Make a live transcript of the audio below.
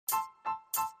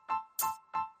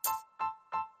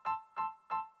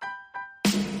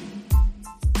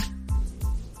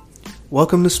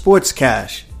Welcome to Sports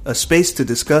Cash, a space to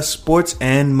discuss sports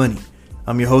and money.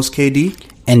 I'm your host, KD.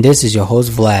 And this is your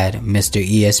host, Vlad, Mr.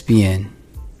 ESPN.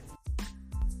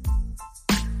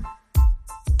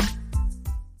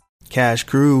 Cash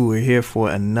Crew, we're here for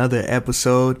another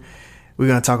episode. We're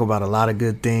going to talk about a lot of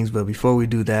good things, but before we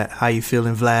do that, how you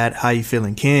feeling, Vlad? How you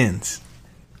feeling, Kens?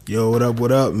 Yo,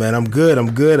 what up, man? I'm good.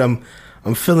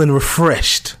 I'm feeling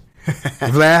refreshed.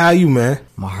 Vlad, how you, man?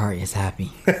 My heart is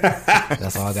happy.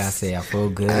 That's all I gotta say. I feel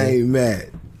good. I ain't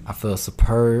mad. I feel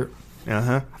superb.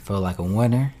 Uh-huh. I feel like a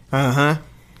winner. Uh-huh.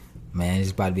 Man, it's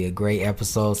about to be a great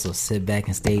episode, so sit back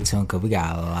and stay tuned because we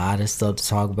got a lot of stuff to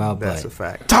talk about. That's a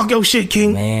fact. Talk your shit,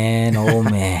 King. Man, oh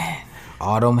man.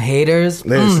 All them haters,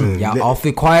 Listen, y'all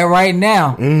awfully quiet right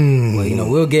now. Well,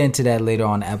 we'll get into that later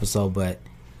on in the episode, but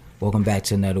welcome back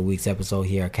to another week's episode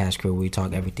here at Cash Crew. We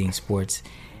talk everything sports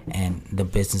and the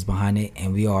business behind it,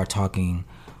 and we are talking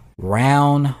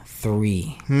round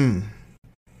 3.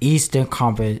 Eastern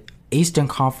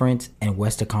Conference and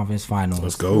Western Conference Finals.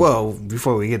 Let's go. Well,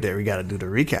 before we get there, we got to do the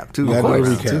recap, too. Gotta do the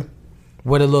Round recap. two.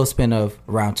 With a little spin of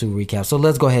round 2 recap. So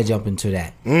let's go ahead and jump into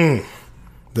that.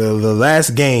 The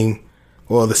last game,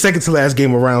 well, the second to last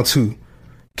game of round 2,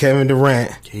 Kevin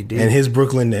Durant KD. and his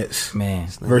Brooklyn Nets Man,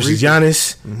 versus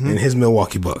Giannis and his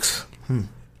Milwaukee Bucks.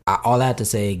 all I have to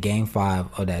say, game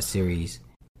 5 of that series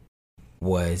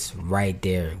was right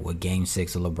there with game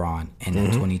 6 of LeBron in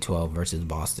 2012 versus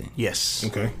Boston. Yes.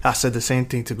 Okay. I said the same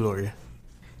thing to Gloria.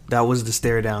 That was the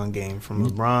stare down game from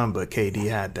LeBron, but KD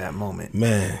had that moment.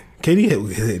 Man,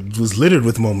 KD was littered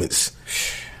with moments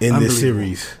in this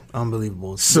series.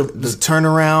 Unbelievable. So- the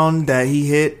turnaround that he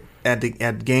hit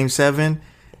at game 7,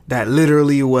 that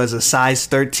literally was a size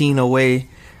 13 away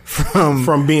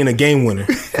from Being a game winner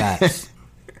Facts.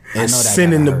 I know and that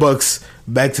sending gotta the hurt. Bucks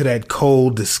back to that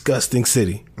cold, disgusting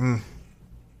city.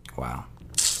 Wow.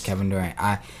 Kevin Durant.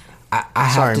 I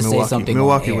have Sorry, to Milwaukee. say something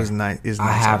Milwaukee on air. was nice. Is I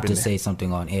nice have up in to there. say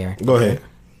something on air. Go ahead.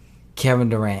 Kevin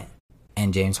Durant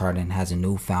and James Harden has a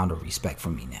newfound of respect for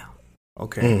me now.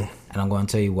 Okay. And I'm going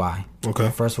to tell you why. Okay.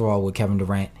 First of all, with Kevin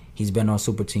Durant, he's been on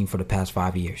super team for the past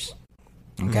 5 years.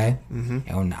 Okay?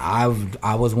 And I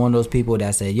was one of those people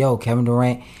that said, yo, Kevin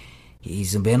Durant,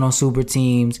 he's been on super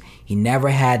teams. He never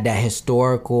had that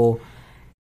historical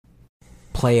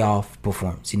playoff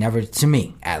performance. He never, to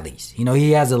me, at least.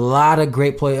 He has a lot of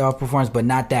great playoff performance, but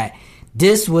not that.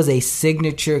 This was a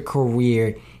signature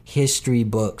career history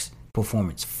books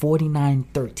performance. 49,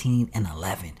 13, and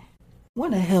 11.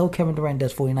 When the hell Kevin Durant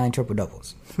does 49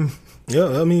 triple-doubles?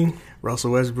 Yeah, I mean,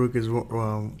 Russell Westbrook is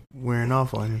wearing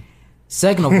off on him.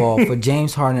 Second of all, for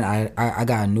James Harden, I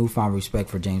got a newfound respect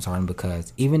for James Harden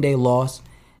because even they lost,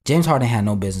 James Harden had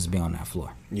no business being on that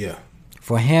floor. yeah.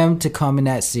 For him to come in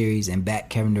that series and back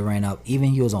Kevin Durant up, even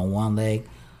he was on one leg,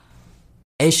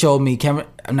 it showed me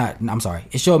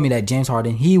it showed me that James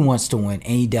Harden, he wants to win,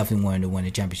 and he definitely wanted to win the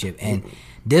championship. And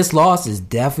this loss is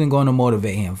definitely going to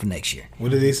motivate him for next year. What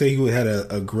did they say? He had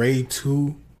a grade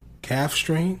 2 calf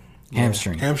strain?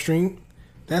 Hamstring?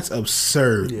 That's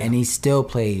absurd. And he still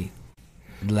played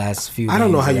the last few I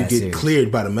don't know games how of you that get series.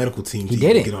 cleared by the medical team to He did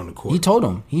even it. get on the court. He told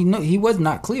him he was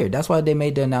not cleared. That's why they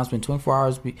made the announcement 24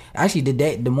 hours. Actually,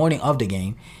 the morning of the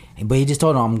game, but he just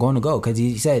told him I'm going to go because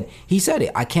he said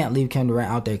it. I can't leave Kevin Durant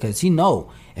out there because he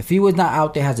know if he was not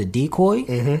out there as a decoy,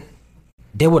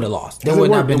 they would have lost. There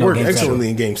would not been it no worked game excellently 7.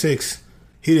 in Game 6.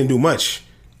 He didn't do much.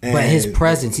 But his And,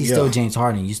 presence, he's yeah. still James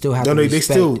Harden. You still have to No, respect.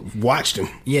 they still watched him.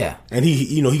 Yeah, And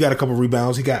he got a couple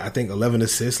rebounds. He got, I think, 11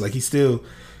 assists. Like, he's still...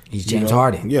 he's James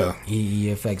Harden. Yeah. he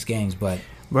affects games, but.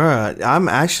 Bruh, I'm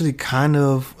actually kind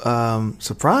of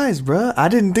surprised, bruh. I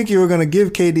didn't think you were going to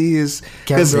give KD his...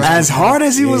 Because Durant. as hard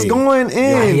as he was going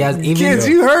in, he has- even kids,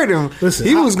 though- you heard him. Listen,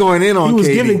 he was going in on He was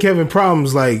KD. giving Kevin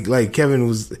problems like Kevin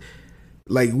was...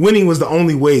 Like, winning was the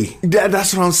only way.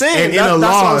 That's what I'm saying. And in a that's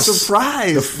loss, why I'm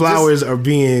surprised. the flowers are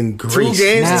being Just graced. 2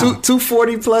 games, Now. two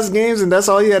 40-plus games, and that's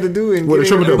all he had to do. And With a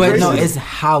triple-double. But no, Grayson. it's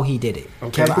how he did it.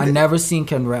 Kevin, I never seen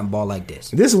Kevin Durant ball like this.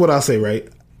 This is what I'll say, right?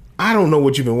 I don't know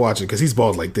what you've been watching because he's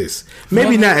balled like this.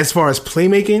 Maybe not as far as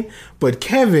playmaking, but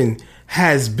Kevin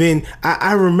has been...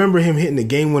 I remember him hitting the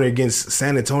game winner against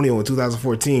San Antonio in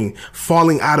 2014,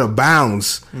 falling out of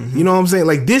bounds. You know what I'm saying?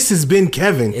 Like, this has been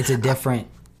Kevin. It's a different...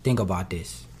 Think about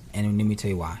this. And let me tell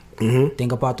you why.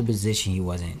 Think about the position he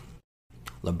was in.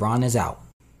 LeBron is out,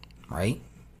 right?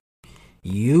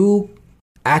 You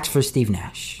asked for Steve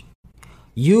Nash.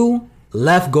 You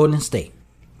left Golden State.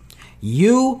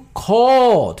 You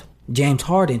called James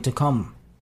Harden to come.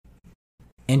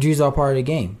 Injuries are part of the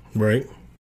game. Right.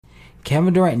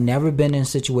 Kevin Durant never been in a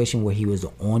situation where he was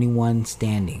the only one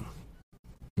standing.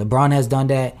 LeBron has done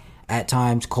that at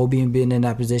times. Kobe has been in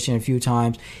that position a few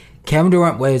times. Kevin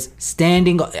Durant was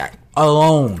standing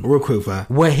alone Real quick, Vi.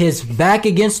 with his back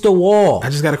against the wall. I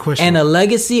just got a question. And a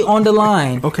legacy on the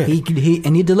line. Okay.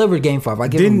 He delivered Game 5. I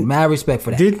give him mad respect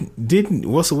for that. Didn't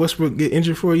Russell Westbrook get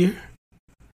injured for a year?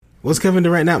 Was Kevin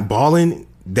Durant not balling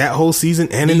that whole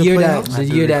season and in the playoffs? The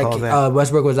year that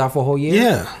Westbrook was out for a whole year?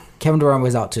 Yeah. Kevin Durant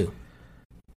was out too.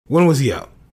 When was he out?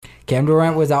 Kevin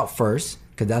Durant was out first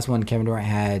because that's when Kevin Durant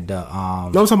had No,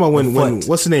 I'm talking about when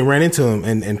what's his name ran into him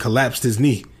and collapsed his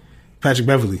knee. Patrick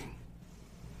Beverley.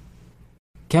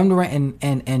 Kevin Durant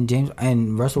and James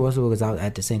and Russell Westbrook was out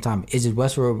at the same time. It's just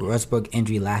Westbrook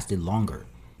injury lasted longer.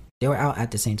 They were out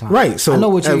at the same time. Right. So I know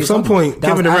what at some point,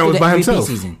 Kevin Durant was by himself.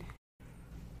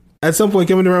 At some point,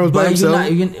 Kevin Durant was by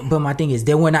himself. But my thing is,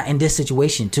 they were not in this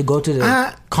situation to go to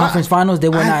the conference finals. They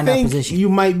were not in that position. You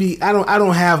might be. I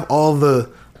don't have all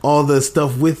the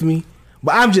stuff with me,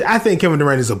 but I think Kevin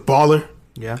Durant is a baller.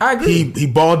 Yeah, I agree. He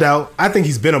balled out. I think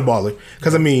he's been a baller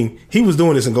because I mean he was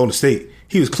doing this in Golden State.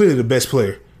 He was clearly the best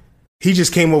player. He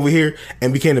just came over here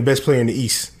and became the best player in the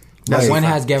East. When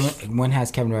has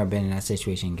Kevin Durant been in that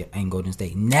situation in Golden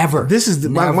State? Never. This is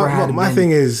my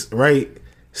thing is right.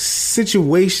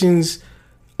 Situations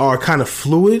are kind of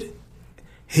fluid.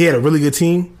 He had a really good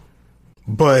team,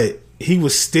 but he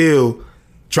was still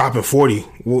dropping 40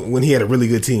 when he had a really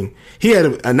good team. He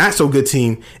had a not so good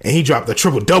team, and he dropped a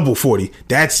triple-double 40.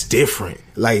 That's different.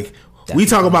 Like, we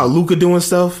talk about Luka doing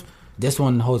stuff. This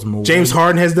one holds more weight. James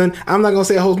Harden has done. I'm not going to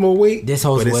say it holds more weight. This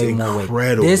holds way more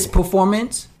weight. This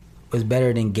performance was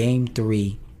better than Game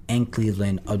 3 in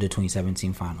Cleveland of the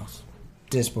 2017 Finals.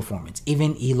 This performance.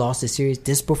 Even he lost the series.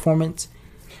 This performance.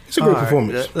 It's a great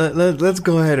performance. Let's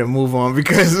go ahead and move on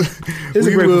because it's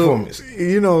a great performance.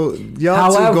 You know,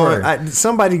 y'all two going.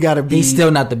 Somebody got to be. He's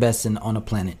still not the best on the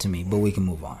planet to me, but we can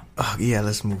move on. Yeah,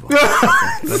 let's move on.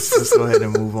 let's go ahead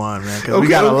and move on, man, because we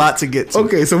got a lot to get to.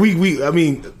 Okay, so we I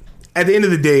mean, at the end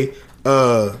of the day,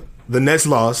 the Nets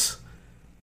lost.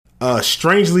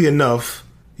 Strangely enough,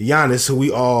 Giannis,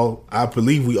 who I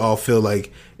believe we all feel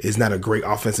like is not a great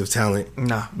offensive talent.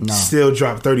 No. Still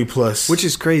dropped 30 plus. Which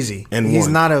is crazy. And he's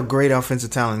not a great offensive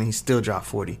talent. He still dropped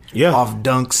 40. Yeah. Off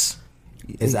dunks.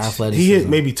 His athleticism. He hit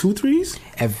maybe 2 threes?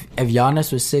 If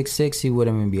Giannis was 6'6", he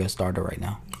wouldn't even be a starter right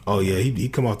now. Oh, yeah.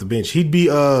 He'd come off the bench. He'd be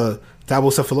Thabo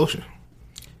Cephalosha.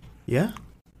 Yeah.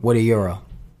 What a Euro.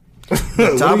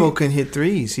 Thabo can hit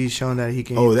threes. He's shown that he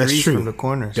can hit threes from the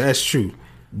corners. That's true.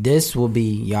 This will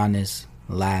be Giannis'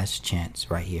 last chance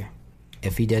right here.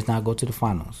 If he does not go to the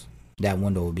finals, that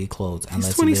window will be closed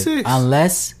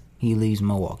unless he leaves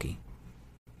Milwaukee.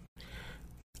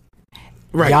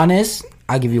 Right. Giannis,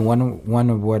 I'll give you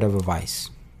one word of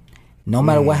advice. No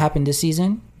matter what happened this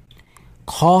season,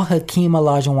 call Hakeem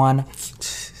Olajuwon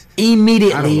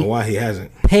immediately. I don't know why he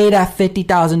hasn't. Pay that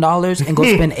 $50,000 and go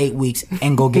spend 8 weeks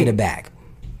and go get it back.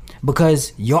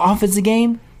 Because your offensive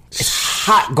game is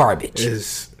hot garbage.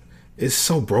 It's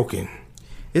so broken.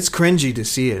 It's cringy to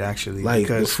see it, actually. Like,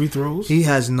 because the free throws? He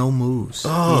has no moves.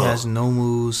 Oh. He has no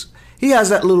moves. He has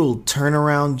that little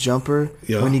turnaround jumper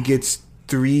when he gets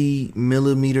 3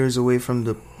 millimeters away from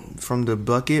the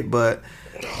bucket, but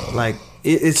like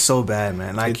it's so bad,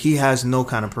 man. Like he has no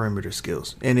kind of perimeter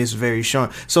skills, and it's very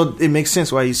showing. So it makes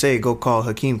sense why you say go call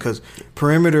Hakeem, because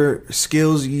perimeter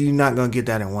skills, you're not gonna get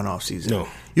that in one off season. No,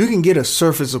 you can get a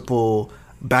surfaceable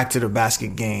back to the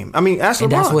basket game. I mean, ask LeBron.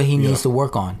 And that's what he needs to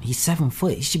work on. He's 7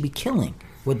 foot. He should be killing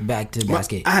with back to the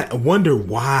basket. I wonder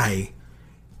why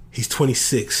he's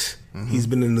 26. He's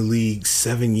been in the league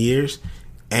 7 years,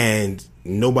 and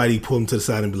nobody pulled him to the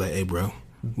side and be like, "Hey, bro,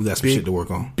 we got some shit to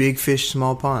work on." Big fish,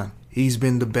 small pond. He's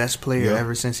been the best player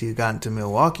ever since he gotten to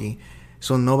Milwaukee.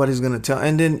 So nobody's gonna tell.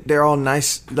 And then they're all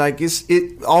nice. Like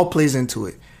it all plays into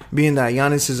it. Being that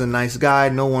Giannis is a nice guy,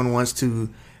 no one wants to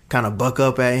kind of buck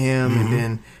up at him. And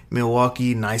then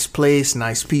Milwaukee, nice place,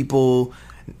 nice people,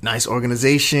 nice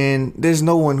organization. There's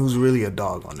no one who's really a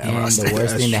dog on that and roster. The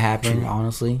worst thing that happened,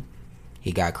 honestly,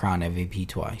 he got crowned MVP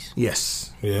twice.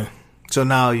 Yes. Yeah. So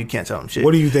now you can't tell him shit.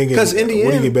 What are you thinking? Because in the end,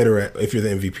 what do you get better at if you're the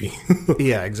MVP?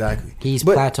 Yeah, exactly. He's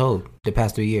plateaued the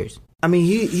past 3 years. I mean,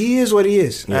 he is what he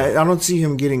is. Yeah. I don't see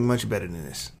him getting much better than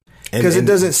this. Because it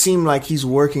doesn't seem like he's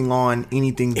working on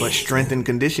anything but strength and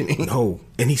conditioning. No,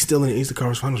 and he's still in the Eastern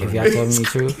Conference Finals. If y'all tell me the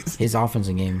truth, his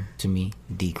offensive game, to me,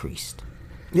 decreased.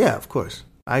 Yeah, of course.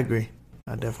 I agree.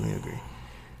 I definitely agree.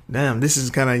 Damn, this is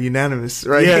kind of unanimous,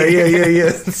 right?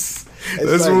 Yeah.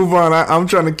 Let's move on. I'm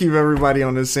trying to keep everybody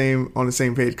on the same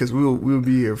page because we'll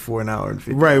be here for an hour and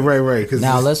 50. Right.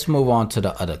 Now let's move on to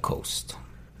the other coast.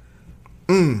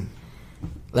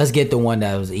 Let's get the one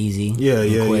that was easy.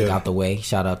 Yeah. Quick out the way.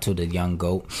 Shout out to the young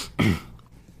GOAT,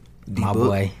 my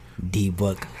boy D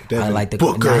Book. Devin I like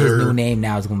Booker. now his new name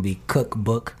now is going to be Cook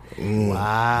Book.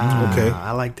 Wow. Okay.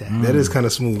 I like that. That is kind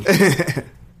of smooth.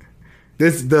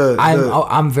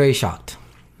 I'm very shocked.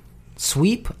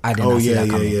 Sweep, I did not see that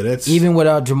coming. That's... Even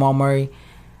without Jamal Murray,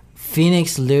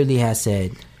 Phoenix literally has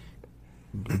said,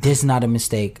 this is not a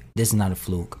mistake. This is not a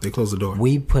fluke. They closed the door.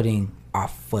 We putting our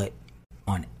foot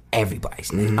on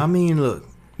everybody's neck. I mean, look,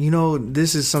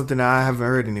 this is something that I haven't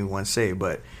heard anyone say,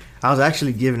 but I was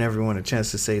actually giving everyone a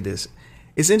chance to say this.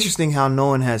 It's interesting how no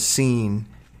one has seen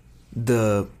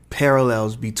the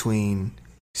parallels between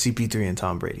CP3 and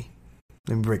Tom Brady.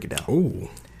 Let me break it down. Ooh.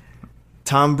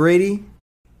 Tom Brady,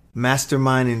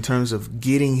 mastermind in terms of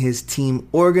getting his team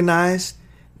organized.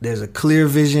 There's a clear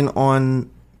vision on,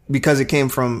 because it came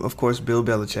from, of course, Bill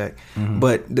Belichick,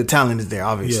 but the talent is there,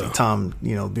 obviously. Yeah. Tom,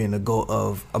 being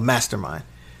a mastermind.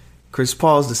 Chris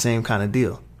Paul's the same kind of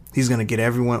deal. He's going to get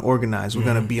everyone organized. We're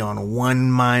going to be on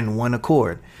one mind, one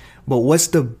accord. But what's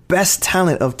the best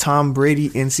talent of Tom Brady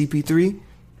and CP3?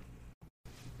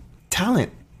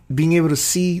 Talent. Being able to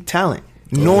see talent.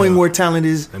 Knowing where talent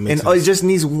is. And it just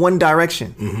needs one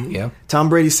direction. Mm-hmm. Yeah. Tom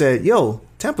Brady said,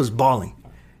 Tampa's balling.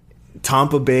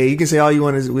 Tampa Bay, you can say all you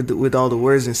want with all the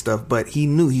words and stuff, but he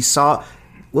knew, he saw,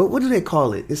 what do they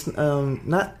call it? It's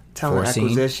not talent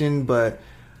acquisition, but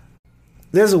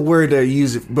there's a word that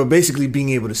use it, but basically being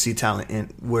able to see talent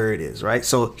and where it is, right?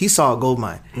 So he saw a gold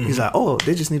mine. He's like,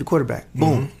 they just need a quarterback.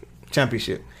 Boom,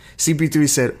 championship. CP3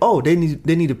 said,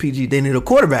 they need a PG. They need a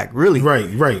quarterback, really.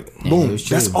 Right. Boom.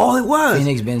 That's all it was.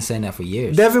 Phoenix been saying that for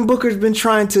years. Devin Booker's been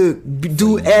trying to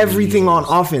do everything on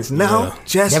offense. Now,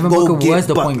 just Devin go Booker get was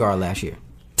the point guard last year.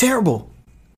 Terrible.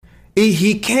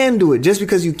 He can do it. Just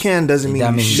because you can doesn't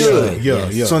mean you should.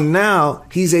 Yeah. So now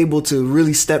he's able to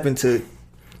really step into.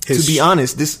 To be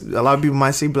honest, a lot of people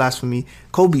might say blasphemy.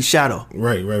 Kobe's shadow,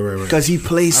 right. Because he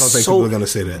plays. I don't think people are gonna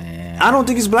say that. Man. I don't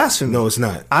think it's blasphemy. No, it's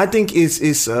not. I think it's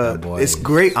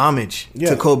great homage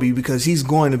to Kobe because he's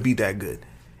going to be that good.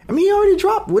 I mean, he already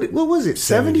dropped. What was it?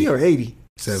 70 or 80?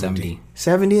 70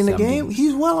 in the game.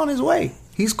 He's well on his way.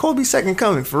 He's Kobe's second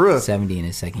coming for real. 70 in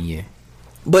his second year.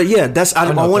 But yeah,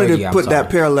 I wanted to put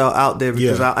that parallel parallel out there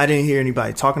because I didn't hear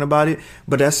anybody talking about it.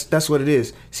 But that's what it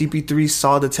is. CP3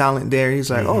 saw the talent there.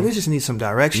 He's like, they just need some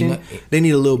direction. They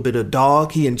need a little bit of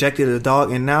dog. He injected a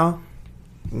dog, and now,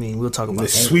 I mean, we'll talk about that.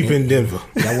 Sweeping Denver.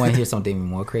 Y'all want to hear something even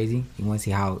more crazy? You want to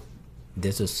see how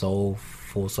this is so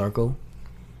full circle?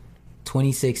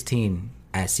 2016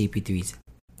 at CP3's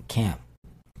camp.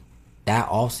 That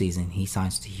offseason, he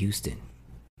signs to Houston.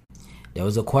 There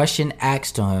was a question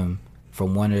asked to him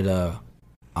from one of the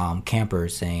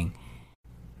campers saying,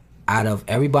 out of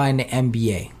everybody in the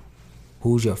NBA,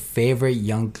 who's your favorite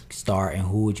young star and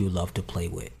who would you love to play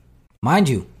with? Mind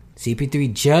you,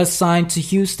 CP3 just signed to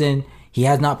Houston. He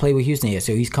has not played with Houston yet,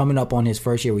 so he's coming up on his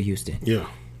first year with Houston. Yeah.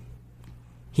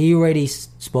 He already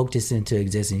spoke this into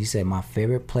existence. He said, my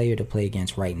favorite player to play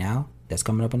against right now that's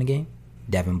coming up in the game,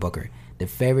 Devin Booker. The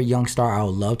favorite young star I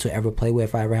would love to ever play with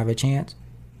if I ever have a chance,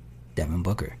 Devin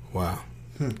Booker. Wow.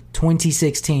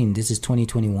 2016. This is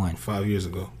 2021. 5 years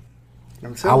ago.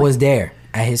 I was there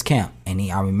at his camp, and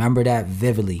I remember that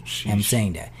vividly. Him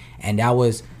saying that, and that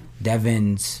was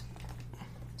Devin's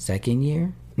second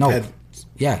year. No,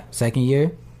 second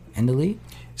year in the league.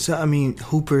 So I mean,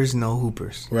 hoopers know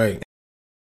hoopers, right?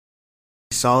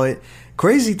 Saw it.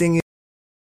 Crazy thing is,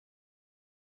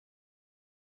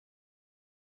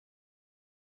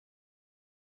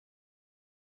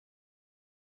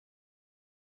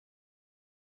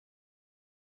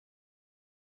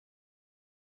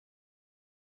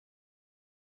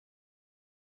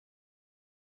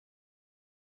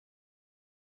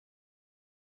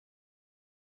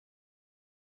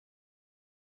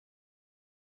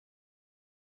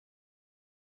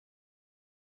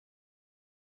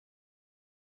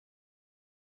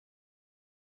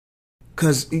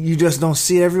 because you just don't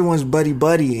see everyone's buddy.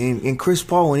 And Chris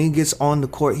Paul, when he gets on the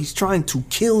court, he's trying to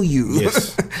kill you.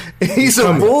 Yes. He's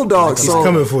a bulldog. He's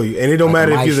coming for you. And it don't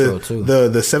matter if you're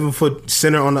the 7 foot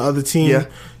center on the other team. Yeah.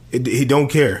 He don't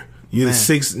care. You're the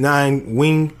 6'9"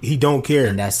 wing. He don't care.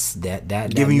 And that's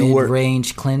that giving you work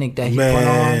range clinic that he put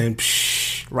on.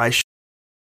 Right.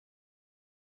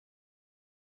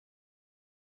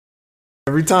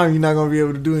 Every time you're not gonna be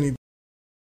able to do anything.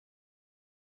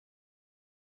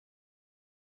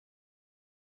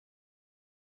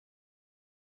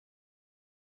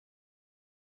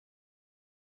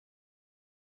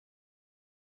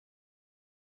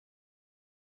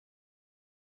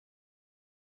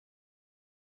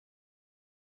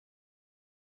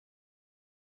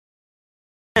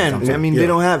 I mean, they're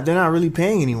not really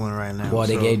paying anyone right now. Well,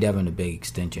 they gave Devin a big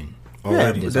extension.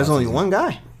 already. But there's only one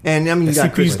guy. And I mean, you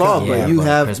got CP3 Chris Paul, but you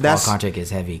have Chris that's Paul contract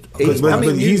is heavy. But he's have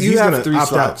gonna 3 opt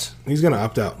slots. out. He's gonna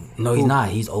opt out. No, he's not.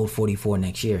 He's owed 44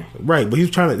 next year. Right, but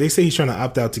he's trying to. They say he's trying to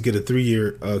opt out to get a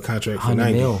 3-year contract for 100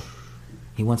 $90 mil.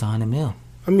 He wants 100 mil.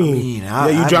 I mean,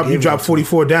 you drop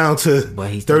 44 down to But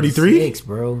he's 33, 36,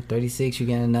 bro. 36. You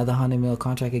get another 100 mil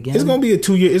contract again. It's gonna be a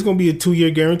 2-year. It's gonna be a 2-year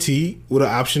guarantee with an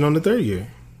option on the 3rd year.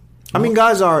 I mean,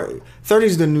 guys are 30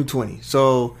 is the new 20,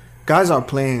 so guys are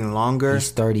playing longer. He's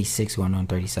 36 going on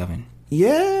 37.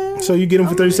 Yeah. So you get him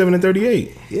for 37 and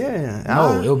 38. Yeah.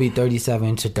 No, it'll be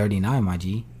 37 to 39, my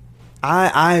G.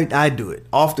 I do it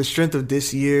off the strength of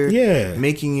this year. Yeah.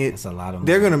 Making it. That's a lot of money.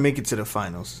 They're gonna make it to the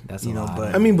finals. That's you a know, lot.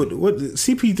 but I mean, but what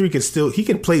CP3 can still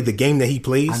play the game that he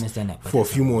plays I understand that, but for a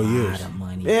that's few more lot years. of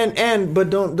money.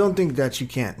 but don't think that you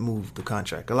can't move the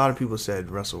contract. A lot of people said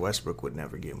Russell Westbrook would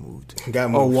never get moved. Got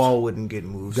Or moved. Wall wouldn't get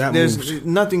moved. Got There's moved.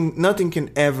 nothing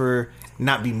can ever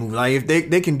not be moved. Like if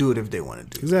they can do it if they want to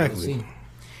do it. Exactly. See.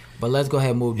 But let's go ahead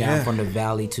and move down Yeah. from the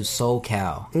Valley to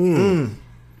SoCal.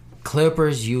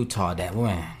 Clippers, Utah. That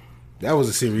That was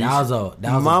a series. was a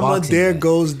Mama, boxing there day.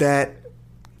 goes that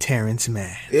Terrence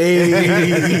Mann.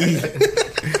 Hey.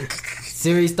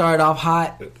 Series started off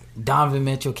hot. Donovan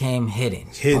Mitchell came hitting.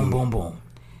 Hitting. Boom, boom, boom.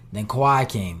 Then Kawhi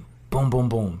came. Boom, boom,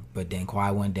 boom. But then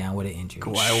Kawhi went down with an injury.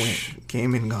 Kawhi went,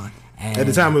 came and gone. And At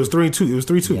the time, it was 3-2. It was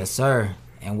 3-2. yes, sir.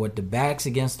 And with the backs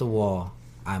against the wall,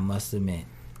 I must admit,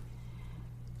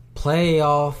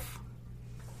 playoff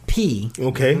P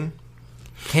Okay.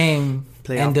 came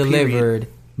Playoff and delivered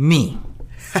me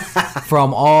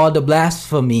from all the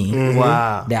blasphemy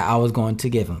Wow. that I was going to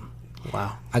give him.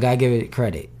 Wow. I gotta give it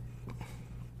credit.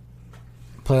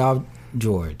 Playoff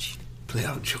George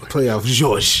Playoff Jordan. Playoff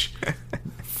George.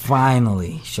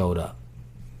 finally showed up.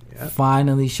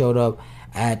 Finally showed up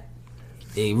at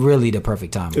really the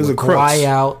perfect time. It was With a crux. Kawhi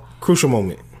out, Crucial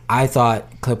moment. I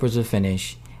thought Clippers would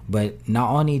finish, but not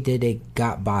only did they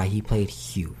got by, he played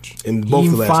huge. In both he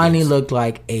the last finally games. looked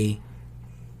like a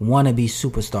wannabe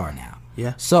superstar now.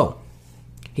 Yeah. So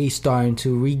he's starting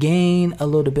to regain a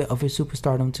little bit of his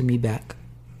superstardom to me back.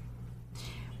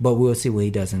 But we'll see what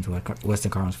he does into Western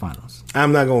Conference Finals.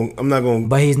 I'm not going.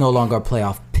 But he's no longer a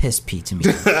playoff piss P to me.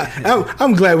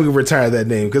 I'm glad we can retire that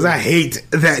name because I hate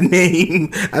that name.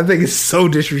 I think it's so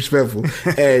disrespectful.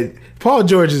 And Paul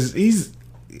George he's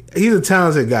a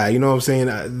talented guy. You know what I'm saying?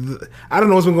 I don't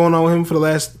know what's been going on with him for the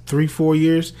last 3-4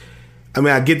 years. I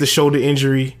mean, I get the shoulder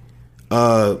injury.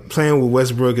 Playing with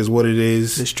Westbrook is what it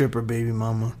is. The stripper baby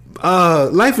mama.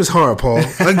 Life is hard, Paul.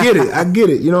 I get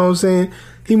it. You know what I'm saying?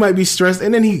 He might be stressed,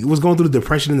 and then he was going through the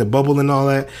depression in the bubble and all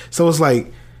that. So it's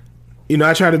like, you know,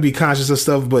 I try to be conscious of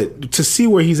stuff, but to see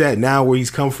where he's at now, where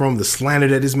he's come from, the slander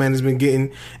that this man has been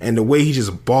getting, and the way he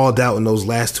just balled out in those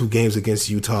last 2 games against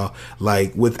Utah,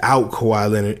 like without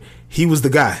Kawhi Leonard, he was the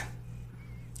guy.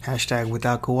 Hashtag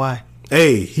without Kawhi.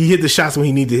 Hey, he hit the shots when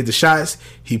he needed to hit the shots.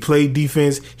 He played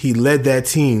defense. He led that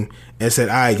team and said,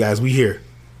 all right, guys, we here.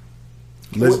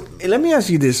 Well, let me ask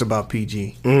you this about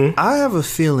PG. I have a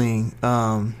feeling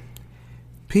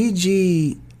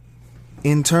PG,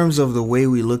 in terms of the way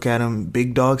we look at him,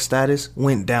 big dog status,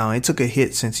 went down. It took a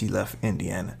hit since he left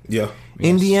Indiana. Yeah.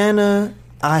 Indiana,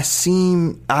 I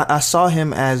saw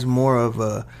him as more of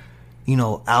a, you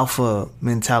know, alpha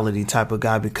mentality type of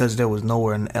guy because there was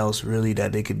nowhere else really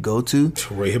that they could go to.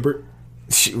 Ray Hibbert.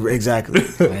 Exactly.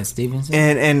 Lance Stevenson?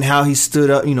 And how he stood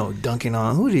up, you know, dunking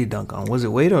on. Who did he dunk on? Was it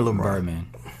Wade or LeBron? Birdman.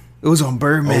 It was on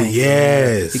Birdman. Oh,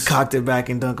 yes. He cocked it back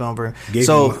and dunked on Birdman. Gave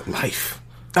So him life.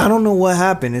 I don't know what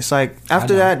happened. It's like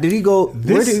after that, did he go?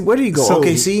 Where did he go? So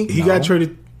OKC. He got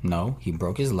traded. No, he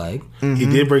broke his leg. He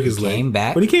did break his leg. Came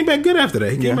back. But he came back good after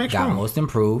that. He came back Got strong. most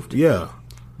improved. Yeah.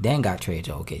 Then got traded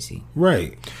to OKC.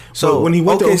 Right. So But when he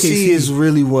went OKC to OKC is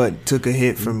really what took a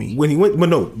hit for me. when he went, but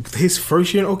no, his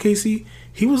first year in OKC,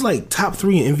 he was like top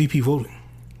 3 in MVP voting.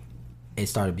 It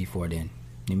started before then.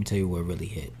 Let me tell you what really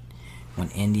hit. When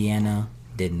Indiana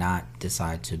did not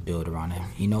decide to build around him.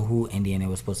 You know who Indiana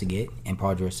was supposed to get? And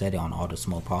Paul George said it on all the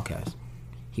small podcasts.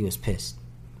 He was pissed.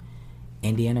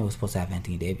 Indiana was supposed to have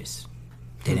Anthony Davis.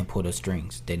 They didn't pull the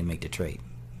strings. They didn't make the trade.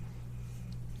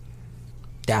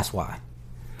 That's why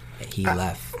he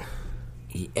left.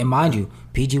 And mind you,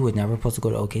 PG was never supposed to go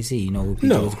to OKC. You know who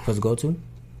PG was supposed to go to?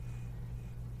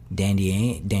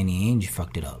 Danny Ainge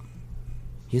fucked it up.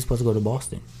 He was supposed to go to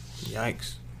Boston.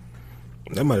 Yikes.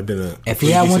 That might have been a If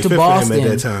he had went to decent fit for him Boston- at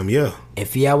that time. Yeah.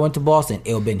 If he had went to Boston,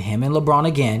 it would have been him and LeBron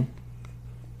again,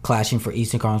 clashing for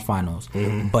Eastern Conference Finals.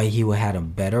 But he would have had a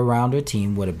better rounder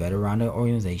team with a better rounder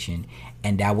organization,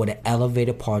 and that would have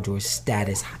elevated Paul George's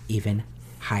status even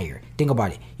higher. Think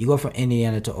about it. You go from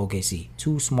Indiana to OKC,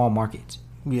 2 small markets.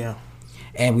 Yeah.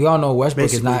 And we all know Westbrook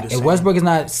Basically is not. the If same. Westbrook is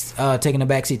not taking a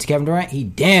backseat to Kevin Durant, he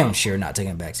damn sure not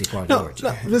taking a backseat to Paul George.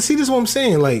 No, but see, this is what I'm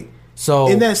saying. Like, So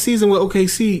in that season with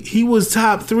OKC, he was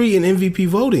top 3 in MVP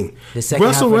voting. The second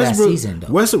half of that season, though.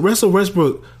 Russell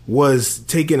Westbrook was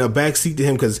taking a backseat to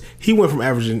him because he went from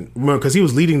averaging, because he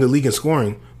was leading the league in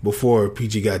scoring before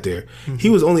PG got there. Mm-hmm. He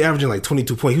was only averaging like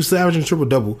 22 points. He was still averaging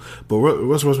triple-double, but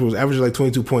Russell Westbrook was averaging like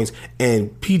 22 points,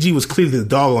 and PG was clearly the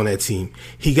dog on that team.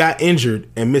 He got injured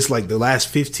and missed like the last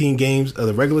 15 games of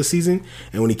the regular season,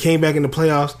 and when he came back in the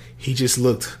playoffs, he just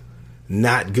looked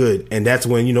not good, and that's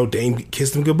when, Dame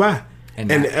kissed him goodbye.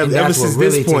 And ever since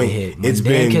this point, it's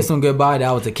been kissed him goodbye. That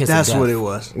was a kiss. That's of death. what it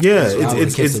was. Yeah,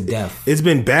 it's a kiss of death. It's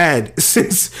been bad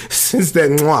since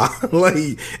that mwah.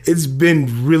 Like, it's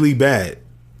been really bad.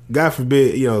 God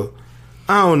forbid, I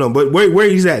don't know, but where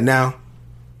he's at now,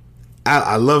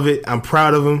 I love it. I'm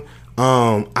proud of him.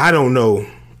 I don't know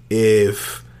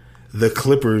if the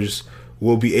Clippers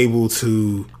will be able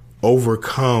to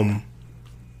overcome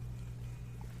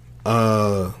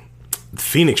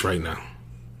Phoenix right now.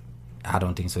 I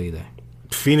don't think so either.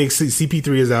 Phoenix, CP3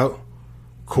 is out.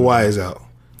 Kawhi is out.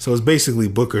 So it's basically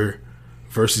Booker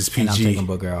versus PG. And I'm taking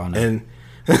Booker all night. And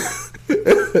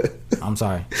I'm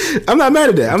sorry. I'm not mad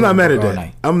at that. I'm not mad at that.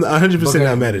 Night. I'm 100%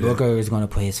 not mad at that. Booker is going to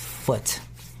put his foot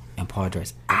in Paul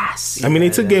George's ass. I mean, they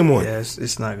took game 1. Yeah,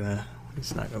 it's not gonna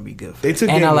be good. They took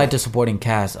and game I like 1. the supporting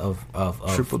cast of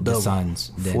Triple-double. the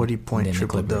Suns. 40-point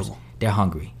triple-double. They're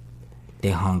hungry.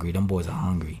 They're hungry. Them boys are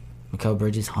hungry. Mikal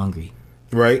Bridges hungry.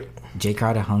 Right. Jay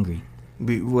Crowder hungry.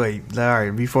 Wait, all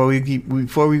right. Before we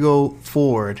go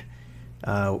forward,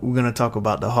 we're gonna talk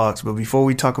about the Hawks. But before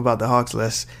we talk about the Hawks,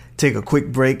 let's take a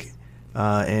quick break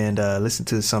and listen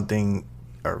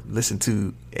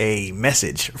to a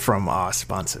message from our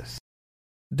sponsors.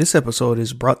 This episode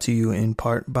is brought to you in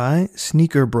part by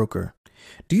Sneaker Broker.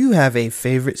 Do you have a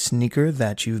favorite sneaker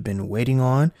that you've been waiting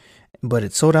on, but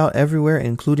it's sold out everywhere,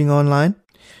 including online?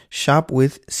 Shop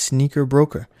with Sneaker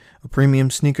Broker, a premium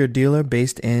sneaker dealer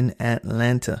based in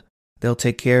Atlanta. They'll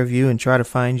take care of you and try to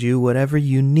find you whatever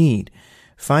you need.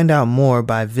 Find out more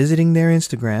by visiting their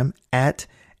Instagram at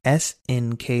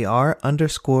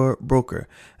SNKR_broker.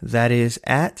 That is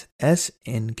at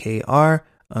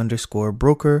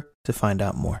SNKR_broker to find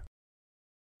out more.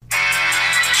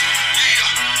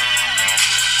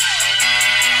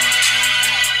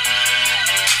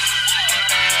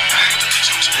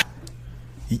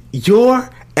 Your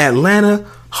Atlanta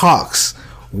Hawks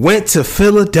went to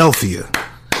Philadelphia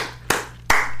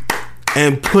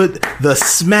and put the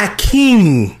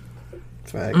smacking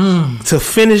to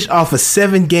finish off a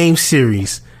 7-game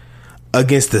series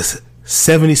against the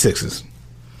 76ers.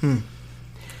 I'm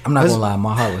not gonna lie,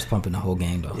 my heart was pumping the whole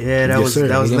game though. Yeah, that was sir.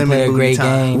 that was He didn't lemon play a great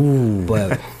time. game,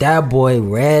 but that boy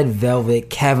Red Velvet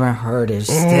Kevin Huerter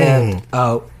stepped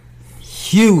up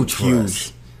huge for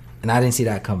us, and I didn't see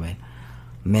that coming.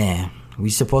 Man, we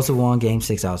supposed to win Game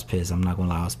 6. I was pissed. I'm not gonna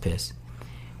lie, I was pissed.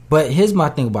 But here's my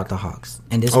thing about the Hawks,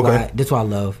 and this is why I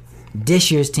love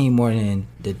this year's team more than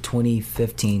the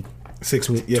 2015,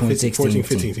 2016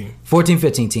 14-15 team.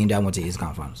 14-15 team that went to East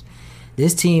Conference Finals.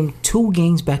 This team, 2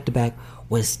 games back to back,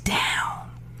 was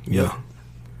down. Yeah.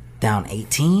 Down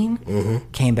 18,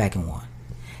 came back and won.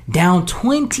 Down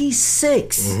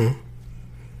 26,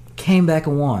 came back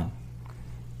and won.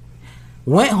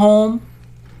 Went home.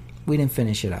 We didn't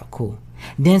finish it out. Cool.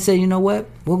 Then said, you know what?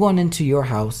 We're going into your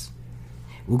house.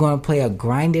 We're going to play a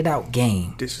grinded out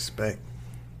game. Disrespect.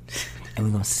 And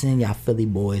we're going to send y'all Philly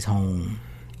boys home.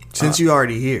 Since you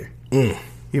already here,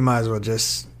 you might as well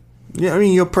just... Yeah, I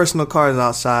mean, your personal car is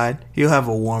outside. You'll have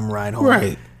a warm ride home.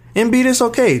 Right. Embiid, it's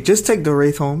okay. Just take the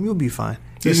Wraith home. You'll be fine.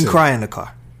 You Listen, can cry in the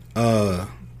car. Uh,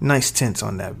 Nice tints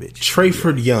on that bitch.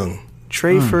 Trayford Young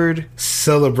Trayford.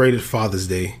 celebrated Father's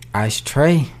Day Ice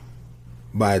Trey.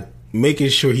 by making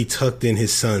sure he tucked in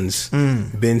his sons,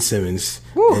 Ben Simmons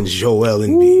and Joel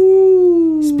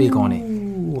Embiid. Speak on it. You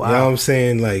know what I'm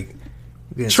saying? Like,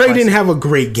 Getting Trey spicy. didn't have a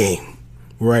great game,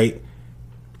 right?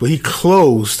 But he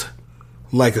closed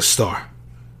like a star.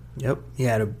 Yep. He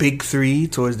had a big 3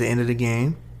 towards the end of the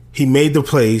game. He made the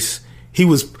plays. He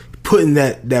was putting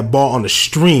that ball on the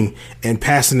string and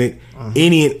passing it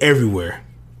any and everywhere.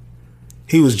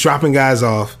 He was dropping guys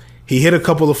off. He hit a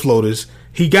couple of floaters.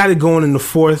 He got it going in the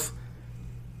 4th.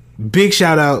 Big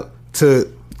shout out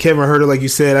to Kevin Huerter, like you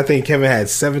said. I think Kevin had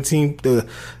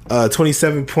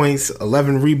 27 points,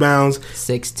 11 rebounds.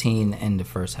 16 in the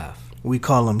first half. We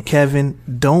call him Kevin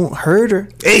Don't Hurt Her.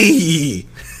 Hey!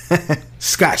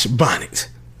 Scotch bonnet.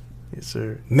 Yes,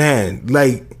 sir. Man,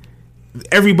 like,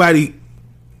 everybody,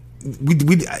 we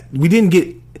didn't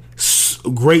get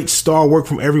great star work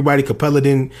from everybody. Capella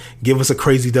didn't give us a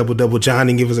crazy double-double. John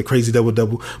didn't give us a crazy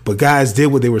double-double. But guys did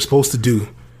what they were supposed to do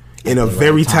in a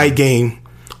very tight game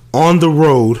on the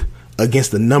road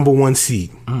against the number 1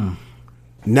 seed.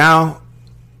 Now,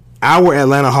 our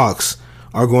Atlanta Hawks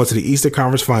are going to the Eastern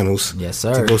Conference Finals. Yes,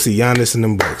 sir. To go see Giannis and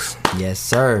them Bucks. Yes,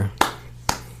 sir.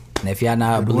 And if y'all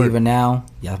not believing now,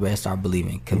 y'all better start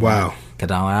believing. Wow.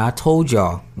 Because I told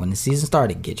y'all when the season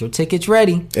started, get your tickets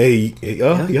ready. Hey,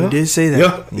 You did say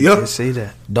that. You did say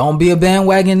that. Don't be a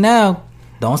bandwagon now.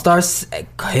 Don't start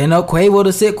hitting up Quavo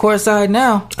to sit courtside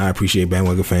now. I appreciate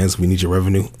bandwagon fans. We need your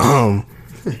revenue.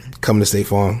 Coming to State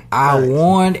Farm. I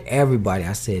warned everybody.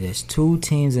 I said there's 2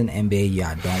 teams in the NBA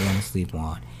y'all don't want to sleep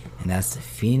on. And that's the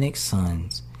Phoenix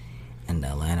Suns and the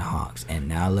Atlanta Hawks. And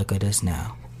now look at us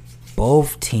now.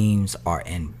 Both teams are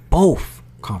in both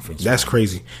conferences. That's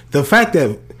crazy. The fact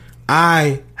that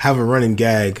I have a running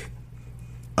gag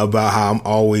about how I'm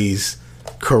always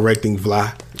correcting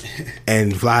Vlad,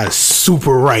 and Vlad is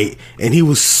super right, and he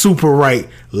was super right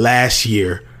last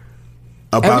year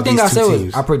about everything these I two said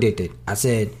teams. I predicted. I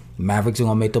said Mavericks are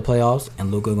gonna make the playoffs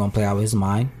and Luka gonna play out of his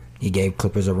mind. He gave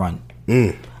Clippers a run.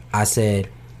 I said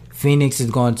Phoenix is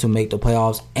going to make the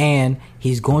playoffs and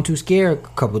he's going to scare a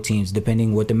couple teams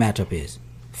depending what the matchup is.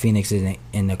 Phoenix is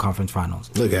in the conference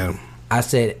finals. Look at him. I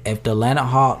said if the Atlanta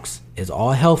Hawks is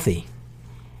all healthy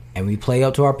and we play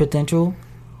up to our potential,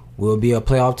 we'll be a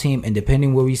playoff team, and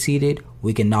depending where we seeded,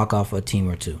 we can knock off a team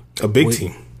or two. A big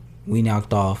team. We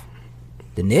knocked off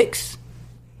the Knicks,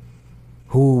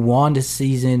 who won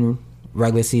the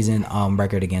regular season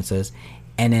record against us,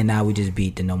 and then now we just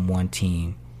beat the number 1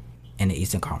 team in the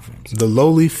Eastern Conference. The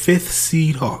lowly 5th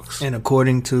seed Hawks. And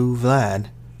according to Vlad,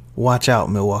 watch out,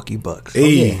 Milwaukee Bucks.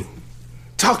 Hey, yeah.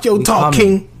 Talk your We talk,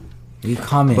 coming. King. We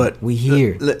coming, But we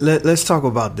here. Let's talk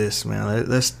about this, man.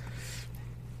 Let's,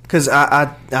 because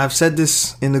I've said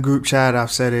this in the group chat.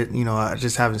 I've said it. I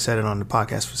just haven't said it on the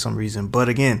podcast for some reason. But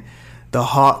again, the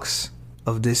Hawks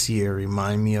of this year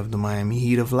remind me of the Miami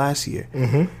Heat of last year.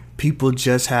 People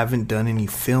just haven't done any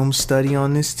film study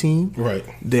on this team. Right.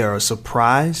 They're a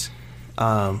surprise.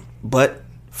 But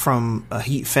from a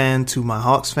Heat fan to my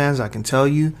Hawks fans, I can tell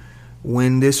you,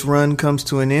 when this run comes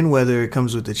to an end, whether it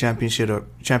comes with the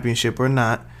championship or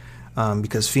not,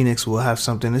 because Phoenix will have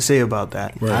something to say about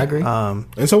that. Right. I agree.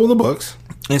 And so will the Bucks.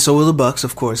 And so will the Bucks,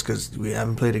 of course, because we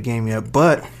haven't played a game yet.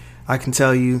 But I can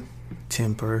tell you,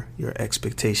 temper your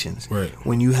expectations. Right.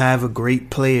 When you have a great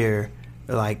player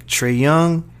like Trae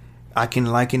Young, I can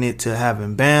liken it to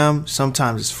having Bam.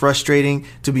 Sometimes it's frustrating.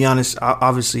 To be honest,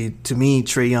 obviously, to me,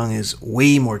 Trae Young is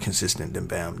way more consistent than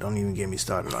Bam. Don't even get me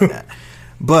started on that.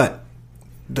 But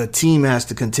the team has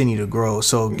to continue to grow.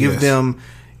 So give them,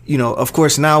 of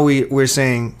course, now we're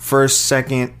saying first,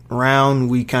 second round,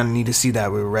 we kind of need to see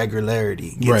that with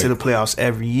regularity. Get to the playoffs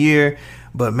every year.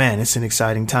 But, man, it's an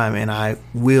exciting time. And I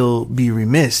will be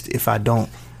remiss if I don't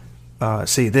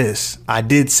say this. I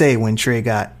did say when Trae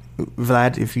got,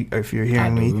 Vlad, if you're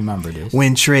hearing me, remember this.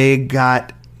 When Trae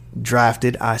got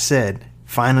drafted, I said,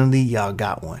 finally, y'all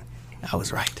got one. I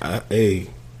was right. Hey,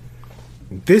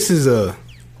 this is a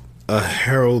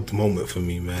herald moment for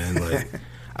me, man. Like,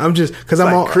 I'm just because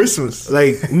I'm all Christmas.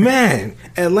 Like, man,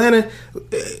 Atlanta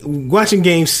watching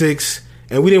Game 6,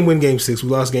 and we didn't win Game 6. We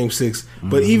lost Game 6.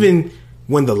 But even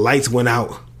when the lights went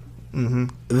out, the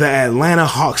Atlanta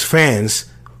Hawks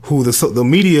fans, who the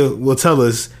media will tell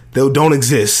us they don't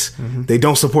exist, they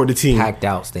don't support the team. Packed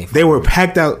out State Farm. They were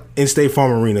packed out in State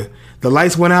Farm Arena. The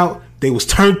lights went out. They was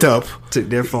turned up. Took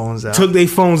their phones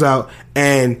out.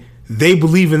 And they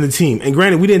believe in the team. And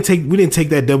granted, we didn't take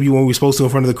that W when we were supposed to in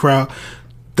front of the crowd.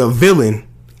 The villain,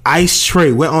 Ice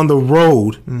Trae, went on the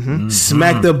road,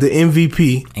 smacked up the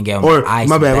MVP, and gave him an ice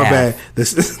my bad. bath.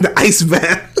 The ice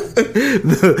bath.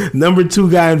 The number 2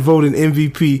 guy in voting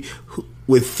MVP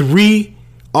with 3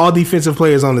 all defensive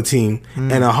players on the team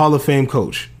and a Hall of Fame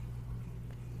coach.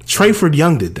 Trayford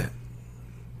Young did that.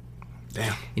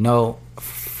 Damn.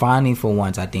 Finally, for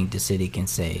once, I think the city can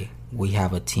say we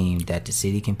have a team that the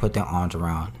city can put their arms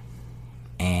around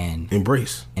and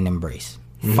embrace.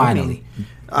 Finally.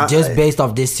 Just based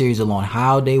off this series alone,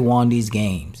 how they won these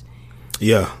games.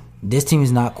 Yeah. This team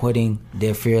is not quitting.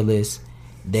 They're fearless.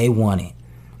 They won it.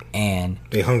 And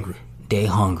they hungry.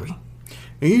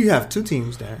 And you have 2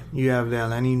 teams there. You have the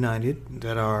Atlanta United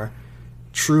that are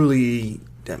truly,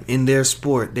 in their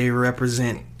sport, they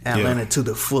represent Atlanta to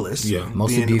the fullest. Yeah.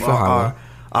 Mostly Buford Highway.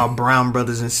 Our brown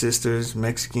brothers and sisters,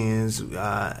 Mexicans,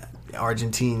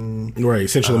 Argentine,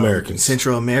 Central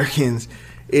Americans.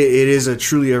 It is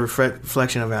truly a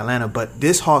reflection of Atlanta. But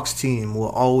this Hawks team will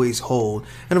always hold,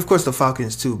 and of course the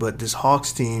Falcons too. But this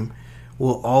Hawks team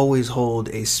will always hold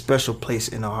a special place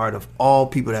in the heart of all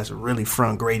people that's really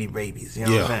from Grady babies. You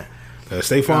know what I'm saying?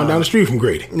 State Farm down the street from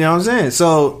Grady. You know what I'm saying?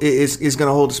 So it's going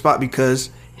to hold a spot because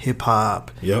hip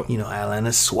hop, Yep. you know,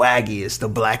 Atlanta's swaggy. It's the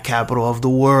black capital of the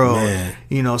world. Man.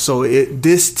 You know, so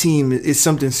this team is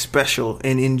something special,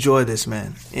 and enjoy this,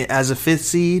 man. As a 5th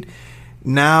seed,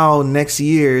 now next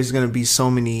year is going to be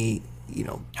so many, you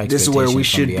know, this is where we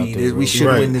should be. We should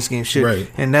win this game.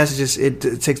 And that's just, it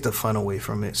takes the fun away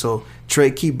from it. So, Trey,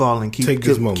 keep balling.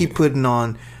 Keep putting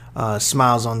on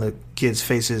smiles on the kids'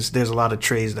 faces. There's a lot of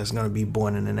Treys that's going to be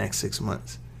born in the next 6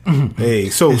 months. Hey,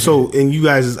 so in you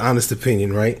guys' honest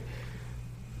opinion, right?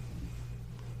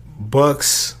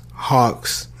 Bucks,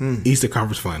 Hawks, Eastern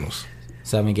Conference Finals.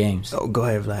 7 games. Oh, go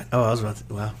ahead, Vlad. Oh, I was about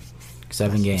to. Wow.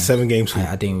 7 games. 7 games.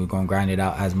 I think we're going to grind it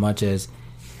out as much as.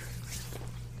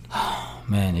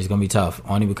 Man, it's going to be tough.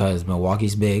 Only because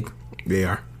Milwaukee's big. They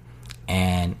are.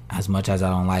 And as much as I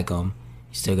don't like them,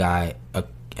 you still got to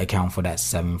account for that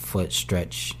 7-foot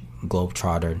stretch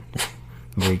globetrotter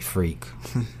Greek freak.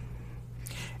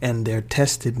 And they're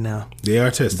tested now. They are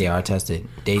tested. They are tested.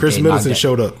 Chris Middleton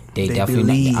showed up. They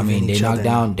definitely. I mean, they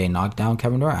knocked down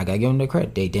Kevin Durant. I gotta give them the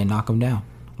credit. They did knock him down.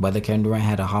 Whether Kevin Durant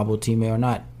had a hobble teammate or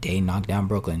not, they knocked down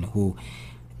Brooklyn, who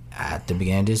at the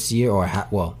beginning of this year, or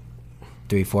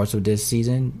 3/4 of this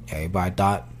season, everybody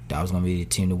thought that was gonna be the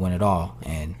team to win it all,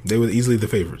 and they were easily the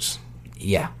favorites.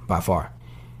 Yeah, by far.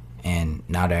 And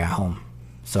now they're at home.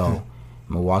 So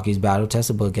Milwaukee's battle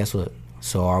tested, but guess what?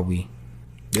 So are we.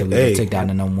 They took down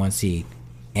the number 1 seed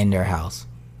in their house.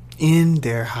 In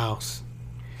their house.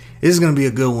 This is going to be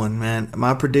a good one, man.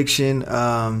 My prediction,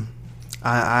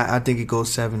 I think it goes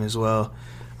 7 as well.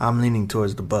 I'm leaning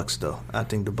towards the Bucks, though. I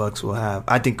think the Bucks will have.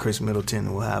 I think Chris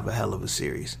Middleton will have a hell of a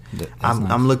series.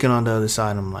 I'm looking on the other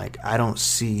side. I'm like, I don't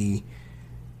see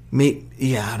me.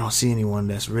 Yeah, I don't see anyone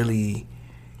that's really,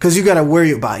 because you got to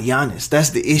worry about Giannis. That's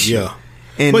the issue. Yeah,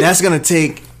 and that's going to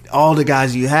take all the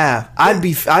guys you have.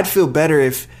 I'd feel better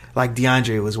if like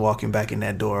DeAndre was walking back in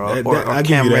that door, or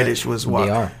Cam Reddish was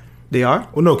walking. They are.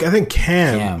 Well, no, I think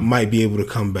Cam might be able to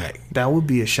come back. That would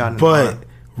be a shot in the arm.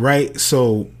 Right,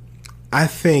 so I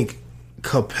think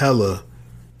Capella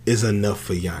is enough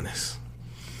for Giannis.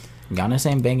 Giannis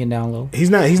ain't banging down low. He's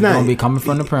not going to be coming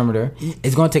from the perimeter.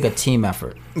 It's going to take a team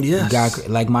effort. Yes.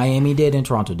 Like Miami did and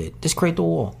Toronto did. Just create the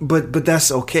wall. But that's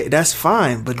okay. That's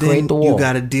fine. But then you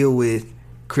got to deal with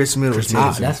Chris Middleton.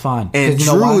 That's fine. And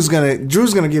Drew's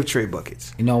gonna give Trey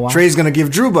buckets. You know why? Trey's gonna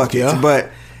give Drew buckets. But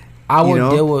I would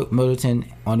deal with Middleton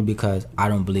only because I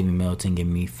don't believe in Middleton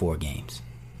giving me 4 games.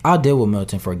 I'll deal with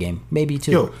Middleton for a game, maybe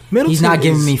 2. He's not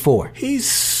giving me 4.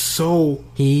 He's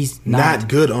not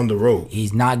good on the road.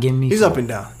 He's not giving me 4. He's up and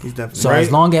down. He's definitely. So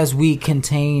as long as we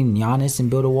contain Giannis and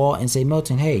build a wall and say,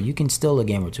 Middleton, hey, you can steal a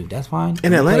game or 2. That's fine.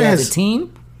 And Atlanta has a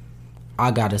team.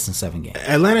 I got us in 7 games.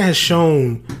 Atlanta has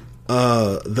shown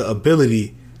the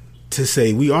ability to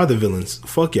say, we are the villains.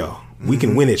 Fuck y'all. We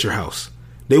can win at your house.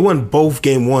 They won both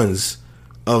game 1s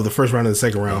of the first round and the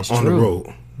second round the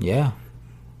road. Yeah.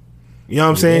 You know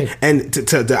what I'm saying? Did. And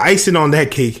to the icing on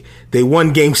that cake, they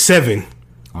won game 7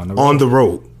 on the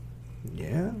road.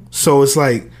 Yeah. So it's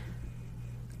like,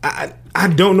 I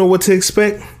don't know what to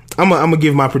expect. I'm gonna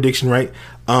give my prediction, right?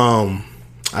 I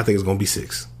think it's gonna be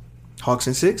 6. Hawks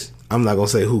in 6? I'm not gonna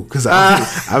say who, because I'm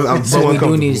so uncomfortable.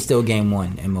 But we do need still game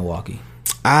 1 in Milwaukee.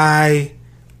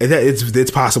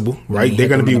 It's possible, right? They're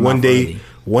gonna be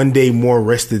one day more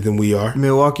rested than we are.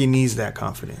 Milwaukee needs that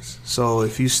confidence. So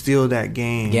if you steal that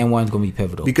game 1's gonna be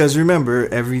pivotal. Because remember,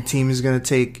 every team is gonna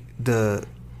take the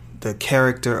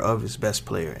character of its best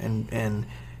player, and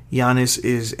Giannis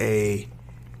is a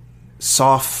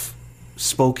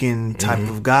soft-spoken type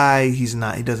of guy. He's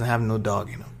not. He doesn't have no dog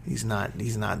in him. He's not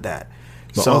that.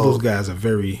 But all those guys are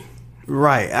very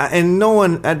right, and no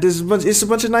one. It's a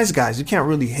bunch of nice guys. You can't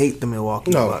really hate the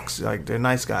Milwaukee Bucks. Like, they're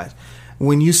nice guys.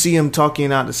 When you see him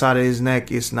talking out the side of his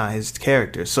neck, it's not his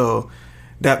character. So,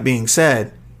 that being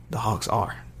said, the Hawks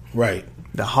are right.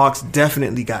 The Hawks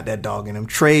definitely got that dog in him.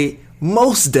 Trey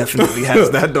most definitely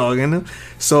has that dog in him.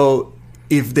 So,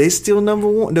 if they steal number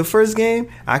 1, the first game,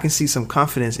 I can see some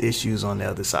confidence issues on the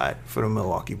other side for the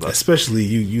Milwaukee Bucks. Especially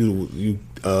you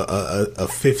a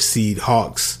 5th seed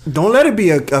Hawks. Don't let it be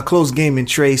a close game and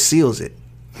Trey seals it.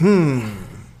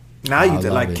 Now you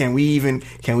like, can we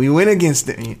win against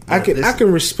them? I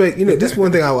can respect. This is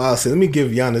one thing I'll say. Let me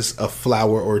give Giannis a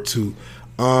flower or 2.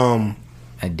 A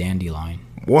dandelion.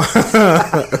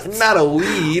 Not a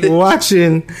weed.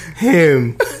 Watching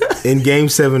him in Game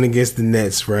 7 against the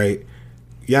Nets, right?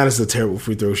 Giannis is a terrible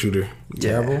free throw shooter.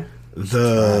 Terrible.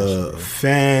 The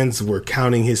fans were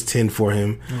counting his 10 for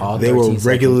him. All they were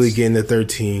regularly seconds. getting the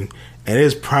 13. and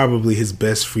it's probably his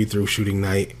best free throw shooting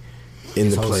night in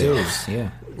the playoffs.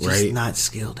 Yeah, right. Just not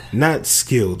skilled. Not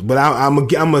skilled, but I'm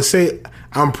gonna say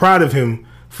I'm proud of him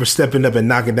for stepping up and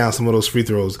knocking down some of those free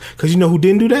throws. Because you know who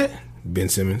didn't do that? Ben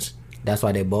Simmons. That's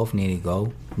why they both need to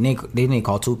go. They need to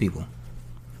call two people.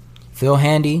 Phil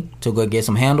Handy to go get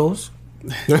some handles,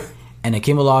 and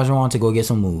Akeem Olajuwon to go get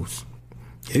some moves.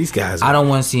 Yeah, these guys. I don't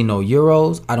want to see no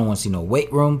Euros. I don't want to see no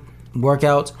weight room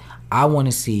workouts. I want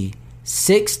to see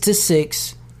 6 to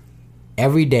 6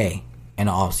 every day in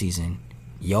the off season.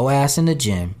 Yo ass in the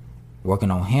gym, working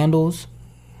on handles,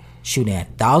 shooting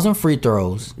 1,000 free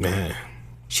throws, Man.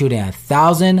 shooting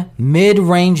 1,000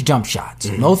 mid-range jump shots.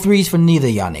 No threes for neither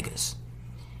of y'all niggas.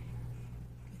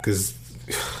 Because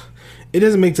it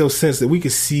doesn't make no sense that we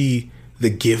could see the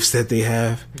gifts that they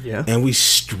have, and we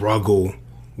struggle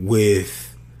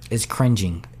with. It's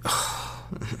cringing.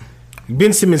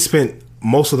 Ben Simmons spent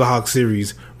most of the Hawks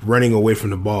series running away from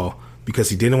the ball because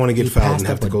he didn't want to get fouled and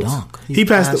have to go. He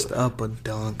passed up a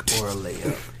dunk or a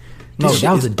layup. No,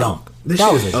 that was a dunk.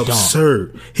 That was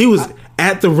absurd. He was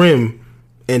at the rim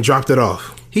and dropped it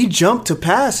off. He jumped to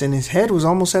pass and his head was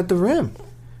almost at the rim.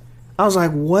 I was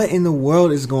like, what in the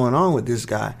world is going on with this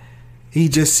guy? He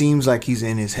just seems like he's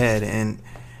in his head, and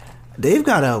they've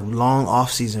got a long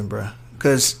offseason, bruh.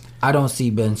 Because I don't see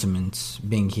Ben Simmons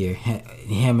being here.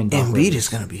 Him and Doc Embiid Rivers is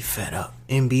going to be fed up.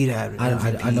 Embiid had I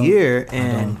a don't, year,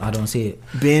 and I don't see it.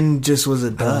 Ben just was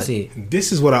a dud. I don't see it.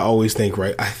 This is what I always think,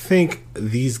 right? I think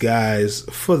these guys,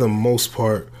 for the most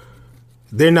part,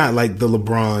 they're not like the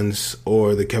LeBrons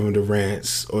or the Kevin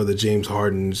Durant's or the James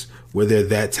Hardens where they're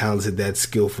that talented, that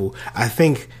skillful. I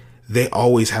think they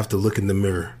always have to look in the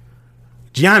mirror.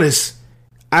 Giannis,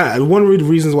 one of the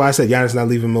reasons why I said Giannis not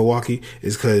leaving Milwaukee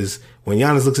is because when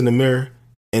Giannis looks in the mirror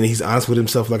and he's honest with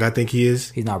himself like I think he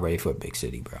is. He's not ready for a big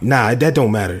city, bro. Nah, that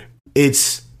don't matter.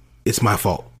 It's my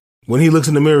fault. When he looks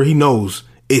in the mirror, he knows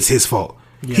it's his fault.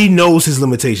 Yeah. He knows his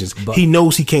limitations. He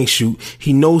knows he can't shoot.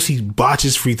 He knows he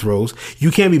botches free throws. You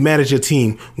can't be mad at your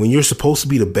team when you're supposed to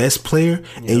be the best player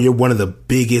and you're one of the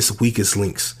biggest, weakest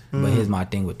links. But here's my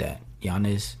thing with that.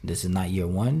 Giannis, this is not year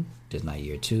 1. This is not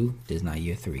year 2. This is not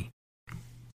year 3.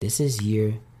 This is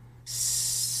year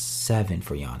 7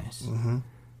 for Giannis. Mm-hmm.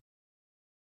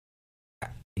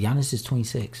 Giannis is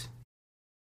 26.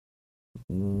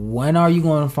 When are you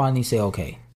going to finally say,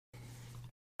 okay,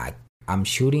 I'm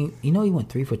shooting? You know, he went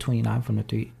 3 for 29 from the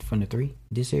three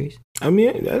this series. I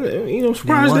mean, I'm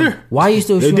surprised there. Why are you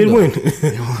still shooting? They did win.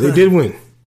 They did win.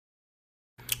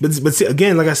 But see,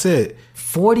 again, like I said,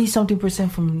 40-something%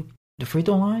 from the free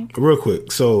throw line. Real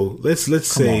quick, so let's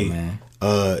say on,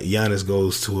 Giannis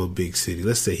goes to a big city.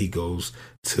 Let's say he goes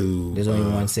to. There's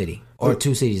only one city or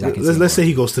 2 cities. Let's say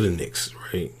he goes to the Knicks,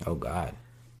 right? Oh God.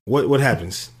 What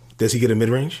happens? Does he get a mid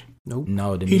range? Nope.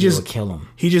 No, the Knicks will kill him.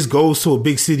 He just goes to a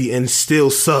big city and still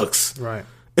sucks. Right.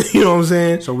 You know what I'm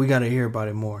saying? So we got to hear about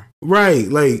it more. Right.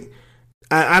 Like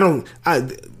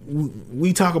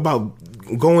we talk about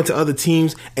going to other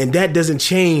teams, and that doesn't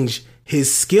change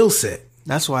his skill set.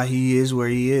 That's why he is where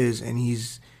he is, and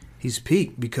he's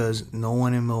peaked because no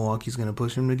one in Milwaukee is going to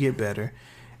push him to get better.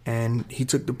 And he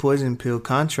took the poison pill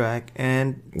contract,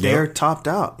 and they're topped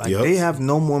out. Like they have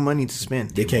no more money to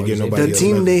spend. They can't get nobody. The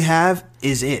team they have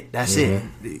is it. That's it.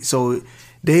 So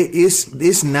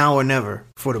it's now or never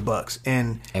for the Bucks.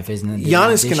 And if it's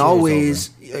Giannis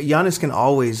can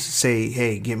always say,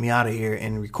 "Hey, get me out of here,"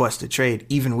 and request a trade,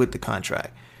 even with the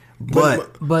contract.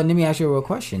 But let me ask you a real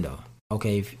question though.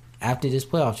 Okay, if after this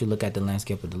playoffs, you look at the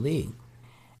landscape of the league.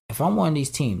 If I'm one of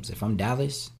these teams, if I'm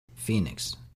Dallas,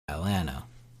 Phoenix, Atlanta,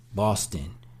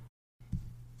 Boston,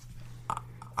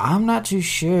 I'm not too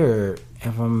sure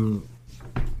if I'm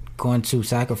going to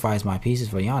sacrifice my pieces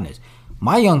for Giannis.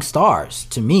 My young stars,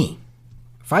 to me,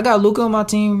 if I got Luka on my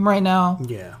team right now,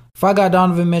 if I got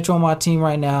Donovan Mitchell on my team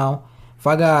right now, if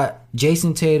I got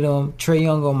Jason Tatum, Trae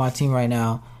Young on my team right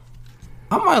now,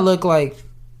 I might look like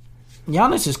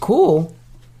Giannis is cool,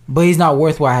 but he's not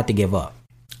worth what I had to give up.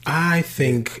 I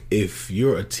think if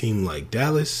you're a team like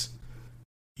Dallas,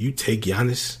 you take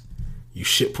Giannis, you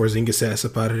ship Porzingis ass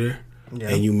up out of there,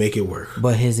 and you make it work.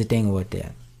 But here's the thing with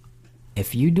that.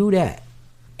 If you do that,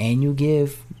 and you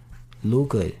give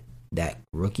Luka that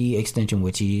rookie extension,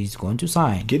 which he's going to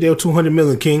sign. Get there $200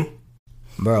 million, King.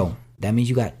 Bro, that means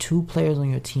you got 2 players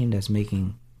on your team that's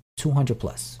making $200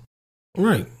 plus.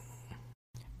 Right.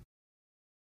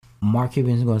 Mark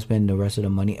Cuban's going to spend the rest of the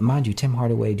money. And mind you, Tim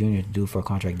Hardaway Jr. is due for a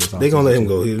contract this They're going to let him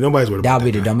go. Nobody's worried about that. That'll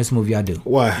be the dumbest move y'all do.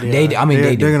 Why? Yeah. They're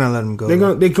going to let him go. They're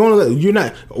going to let you're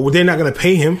not. They're not going to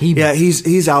pay him.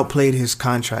 He's outplayed his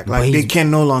contract. Like they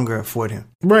can no longer afford him.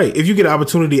 Right. If you get an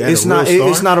opportunity at it's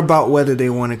not about whether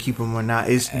they want to keep him or not.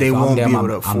 They won't be able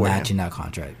to afford him. I'm matching that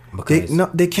contract.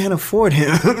 They can't afford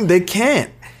him. They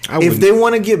can't. If they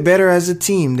want to get better as a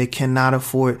team, they cannot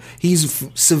afford. He's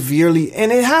severely,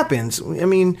 and it happens. I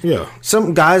mean,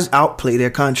 some guys outplay their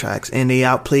contracts, and they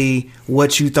outplay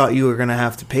what you thought you were going to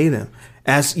have to pay them.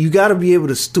 As you got to be able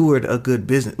to steward a good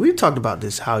business. We've talked about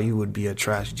this, how you would be a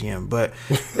trash GM, but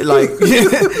like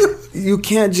you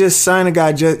can't just sign a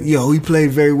guy. He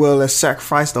played very well. Let's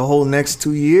sacrifice the whole next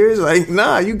 2 years. Like,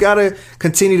 nah, you got to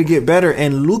continue to get better.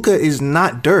 And Luka is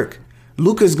not Dirk.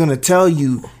 Luka's going to tell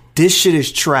you, this shit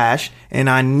is trash, and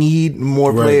I need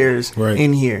more players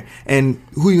in here. And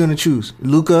who are you going to choose,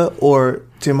 Luka or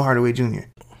Tim Hardaway Jr.?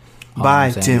 Bye,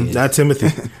 Tim. Not Timothy.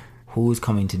 Who's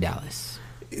coming to Dallas?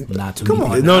 Not to Come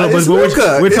on. No, but we're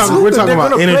talking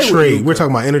about inner trade. We're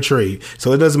talking about inner trade.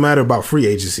 So it doesn't matter about free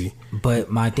agency. But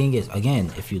my thing is,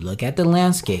 again, if you look at the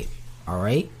landscape, all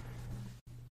right?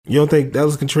 You don't think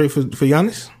Dallas can trade for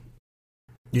Giannis?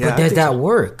 Yeah, but does that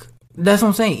work? That's what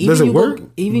I'm saying. Does it work?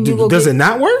 Does it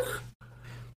not work?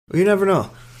 You never know.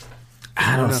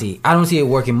 I don't see it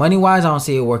working money wise. I don't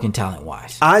see it working talent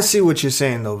wise. I see what you're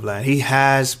saying though, Vlad. He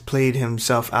has played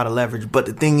himself out of leverage, but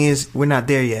the thing is, we're not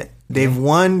there yet. They've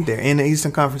won. They're in the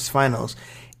Eastern Conference Finals.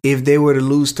 If they were to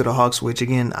lose to the Hawks, which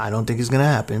again I don't think is going to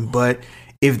happen, but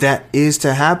if that is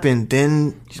to happen,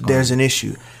 then there's an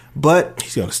issue. But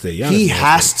he's going to stay. He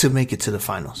has to make it to the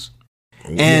finals.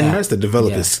 And he has to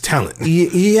develop his talent.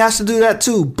 He has to do that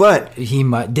too. But he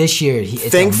might this year.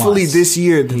 Thankfully, this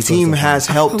year the team has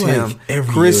helped him.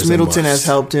 Chris Middleton has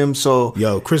helped him. So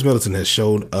Chris Middleton has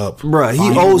showed up, bruh.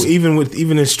 He owes even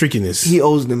in streakiness. He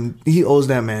owes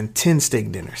that man 10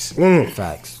 steak dinners.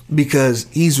 Facts, because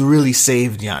he's really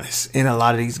saved Giannis in a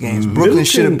lot of these games. Brooklyn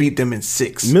should have beat them in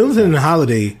 6. Middleton and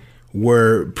Holiday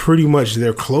were pretty much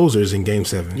their closers in Game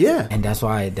 7. Yeah, and that's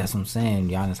what I'm saying.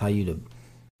 Giannis, how you the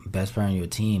best player on your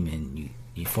team, and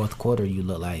you fourth quarter you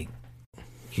look like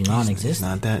you're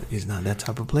non-existent. He's not that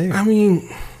type of player. I mean,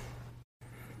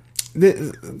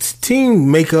 the team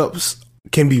makeups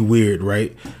can be weird,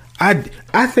 right? I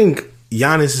think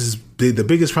Giannis is the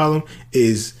biggest problem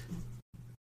is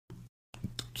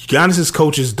Giannis's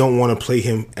coaches don't want to play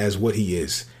him as what he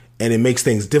is, and it makes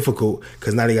things difficult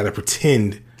because now they got to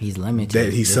pretend he's limited,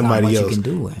 that he's somebody else.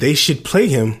 They should play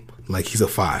him like he's a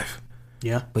 5.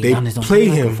 Yeah, but they Giannis don't play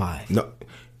play him. Like a 5. No,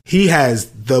 he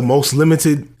has the most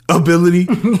limited ability.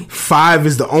 5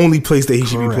 is the only place that he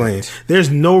should be playing. There's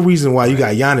no reason why you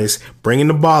got Giannis bringing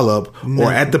the ball up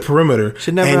or at the perimeter,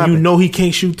 and happen. You know he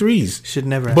can't shoot threes. Should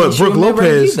never. But Brook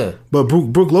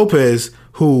Lopez,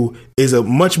 who is a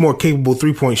much more capable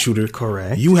 3-point shooter,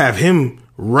 correct? You have him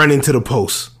run into the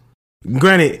post.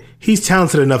 Granted, he's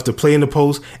talented enough to play in the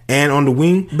post and on the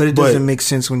wing, but it doesn't make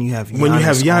sense when you have Giannis. When you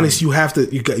have Giannis, you have to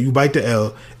you bite the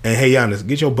L and hey Giannis,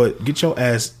 get your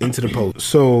ass into the post.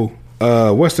 So,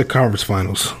 what's the conference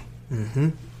finals? Mm-hmm.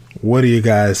 What are you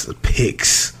guys'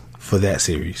 picks for that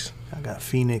series? I got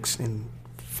Phoenix in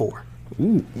 4.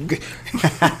 Ooh,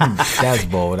 that's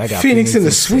bold. I got Phoenix in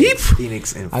the sweep.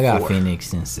 Phoenix in 4. I got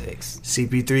Phoenix in 6.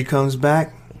 CP3 comes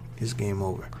back, it's game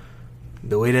over.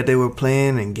 The way that they were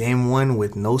playing in Game 1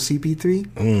 with no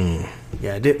CP3,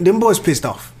 yeah, them boys pissed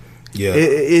off. Yeah,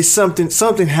 it's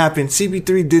something happened.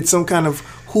 CP3 did some kind of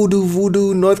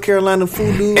voodoo, North Carolina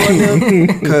voodoo on them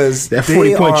because that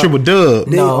 40-point triple dub.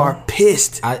 They are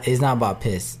pissed. It's not about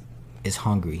pissed. It's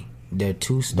hungry. Their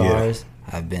 2 stars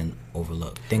have been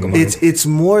overlooked. Think about it. It's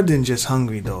more than just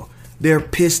hungry though. They're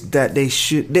pissed that they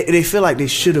feel like they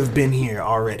should have been here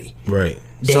already. Right.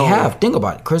 They have. Think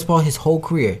about it. Chris Paul, his whole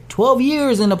career, 12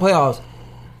 years in the playoffs.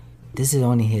 This is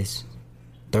only his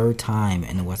 3rd time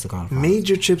in the Western Conference.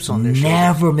 Major chips on their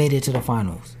Never shoulder. made it to the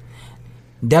finals.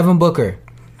 Devin Booker,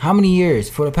 how many years?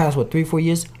 For the past, 3-4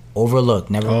 years? Overlooked.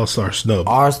 Never. All-star snub.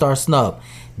 All-star snub.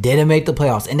 Didn't make the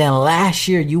playoffs. And then last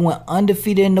year, you went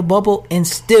undefeated in the bubble and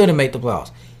still didn't make the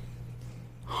playoffs.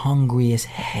 Hungry as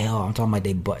hell. I'm talking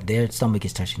about their stomach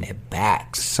is touching their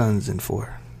backs. Suns in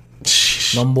 4.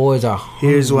 Them boys are hungry.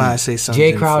 Here's why I say Suns Jay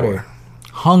in Crowder,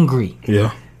 4. Hungry.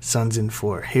 Yeah. Suns in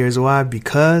 4. Here's why.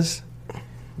 Because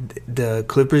the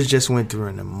Clippers just went through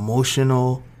an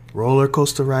emotional roller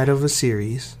coaster ride of a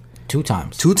series. 2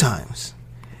 times. 2 times.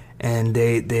 And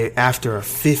they after a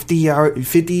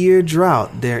 50-year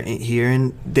drought, they're here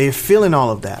and they're feeling all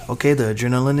of that. Okay, the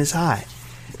adrenaline is high.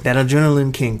 That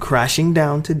adrenaline came crashing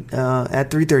down to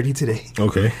at 3:30 today.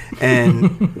 Okay.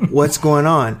 And what's going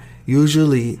on?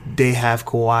 Usually they have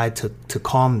Kawhi to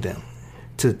calm them,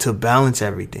 to balance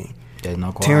everything. There's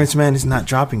no Kawhi. Terrence Mann is not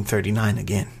dropping 39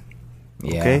 again.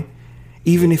 Yeah. Okay?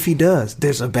 Even if he does,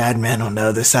 there's a bad man on the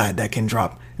other side that can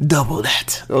drop double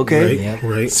that. Okay? Right. Yep.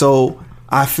 Right. So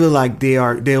I feel like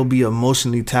they'll be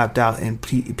emotionally tapped out, and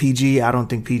PG, I don't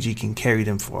think PG can carry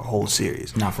them for a whole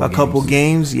series. Not for a couple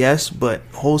games, yes, but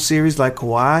whole series like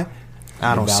Kawhi,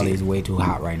 I don't The see valley it. is way too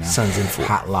hot right now. Suns in full.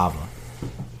 Hot lava.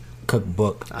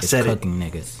 Cookbook is said it. cooking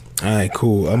niggas. All right,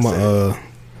 cool. I'm gonna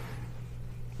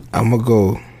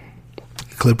go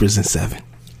Clippers in 7.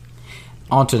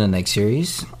 On to the next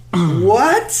series.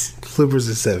 What? Clippers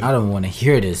in 7. I don't want to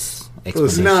hear this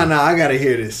explanation. No, I gotta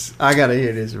hear this.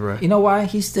 Bro. You know why?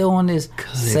 He's still on this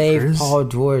save Clippers? Paul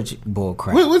George bull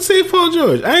crap. What save Paul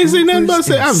George? I ain't say nothing about Clippers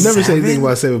save. I've in never said anything 7?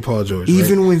 about saving Paul George. Right?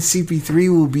 Even when CP3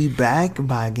 will be back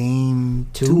by game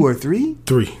 2 or 3,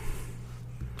 3.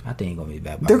 I think he's gonna be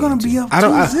back. By they're gonna game be two. up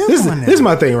 2-0 this on is them.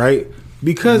 my thing, right?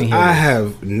 Because Let me hear I this.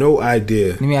 have no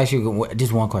idea. Let me ask you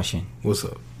just one question. What's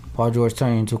up? Paul George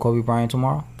turning into Kobe Bryant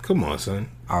tomorrow? Come on, son.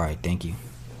 All right, thank you.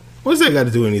 What's that got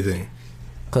to do with anything?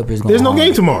 Clippers going There's no home.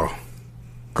 game tomorrow.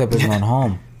 Clippers going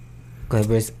home.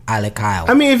 Clippers, Alec Kyle.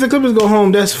 I mean, if the Clippers go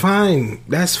home, that's fine.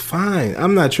 That's fine.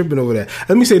 I'm not tripping over that.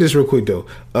 Let me say this real quick, though.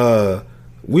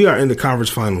 We are in the conference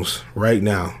finals right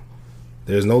now.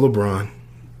 There's no LeBron.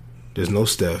 There's no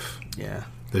Steph. Yeah.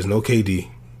 There's no KD.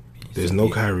 There's no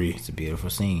Kyrie. It's a beautiful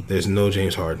scene. There's no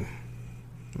James Harden.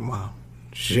 Wow.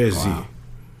 Jay-Z. Wow.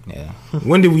 Yeah.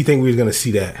 When did we think we was gonna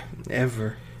see that?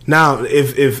 Ever. Now,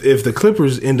 if the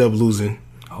Clippers end up losing,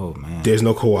 Oh man. there's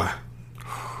no Kawhi.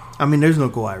 I mean, there's no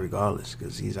Kawhi regardless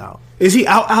because he's out. Is he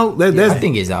out? I That's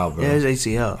think it's out, bro. Yeah, it's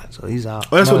ACL, so he's out.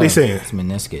 oh, that's what they saying. It's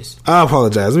meniscus. I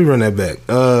apologize. Let me run that back.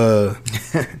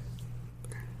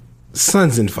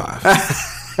 Suns in 5.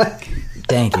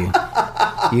 Thank you.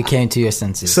 You came to your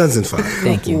senses. Suns in 5.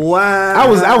 Thank you. Wow.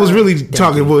 I was really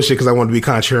talking bullshit because I wanted to be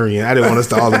contrarian. I didn't want us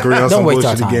to all agree on some waste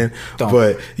our bullshit time. again. Don't.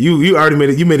 But you already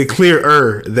made it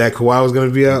clear that Kawhi was gonna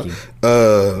be out.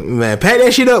 Man, pat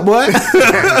that shit up, boy.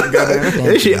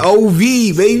 That shit OV,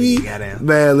 baby. Goddamn.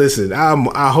 Man, listen,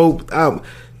 I hope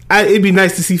it'd be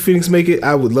nice to see Phoenix make it.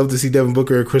 I would love to see Devin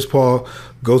Booker and Chris Paul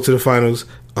go to the finals.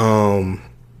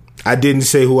 I didn't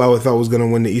say who I thought was gonna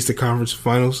win the Eastern Conference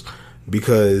Finals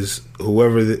because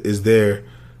whoever is there,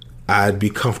 I'd be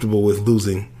comfortable with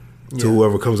losing to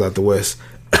whoever comes out the West.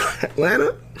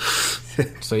 Atlanta?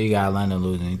 So you got Atlanta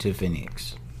losing to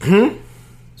Phoenix.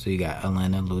 So you got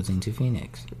Atlanta losing to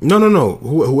Phoenix. No.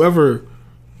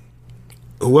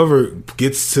 Whoever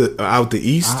gets to out the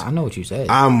East, I know what you said.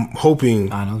 I'm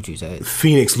hoping I know what you said.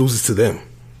 Phoenix loses to them.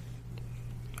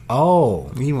 Oh.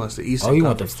 He wants the Eastern. Oh, you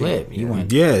want the Conference flip. team. You want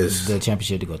Yes. the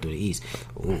championship to go through the East.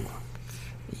 Ooh.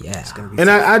 Yeah. And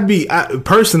I'd be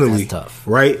personally That's tough.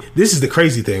 right. This is the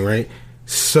crazy thing, right?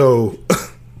 So,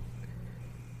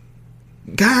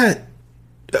 God,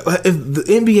 if the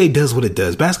NBA does what it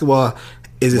does, basketball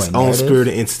is its What, own narrative? spirit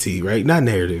and entity, right? Not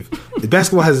narrative.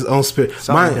 Basketball has its own spirit.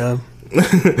 Sorry, Dub.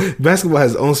 Basketball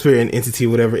has its own spirit and entity,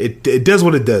 whatever. It does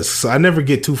what it does. So I never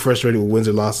get too frustrated with wins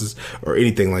or losses or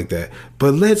anything like that.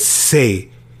 But let's say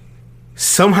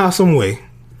somehow, some way,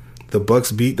 the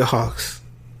Bucks beat the Hawks,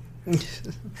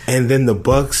 and then the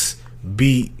Bucks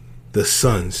beat the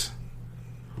Suns.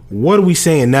 What are we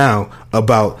saying now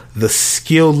about the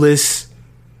skillless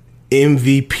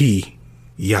MVP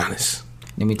Giannis?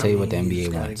 Let me tell you what the You NBA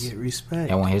just gotta wants. get respect.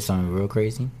 Y'all want to hear something real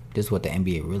crazy? This is what the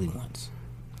NBA really wants.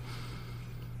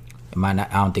 It might not.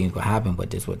 I don't think it's gonna happen, but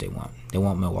this is what they want. They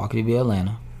want Milwaukee to be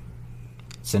Atlanta.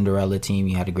 Cinderella team,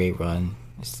 you had a great run.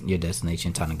 It's your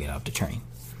destination. Time to get off the train.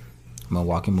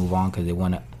 Milwaukee move on because they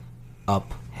want to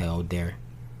upheld their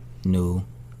new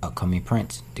upcoming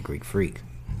prince, the Greek Freak.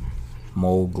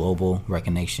 More global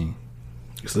recognition.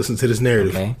 Let's listen to this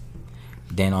narrative. Okay.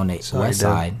 Then on the Sorry, west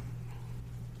Dub. side,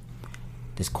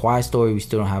 this Kawhi story, we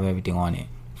still don't have everything on it.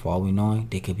 For all we know,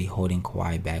 they could be holding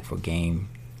Kawhi back for game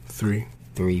 3.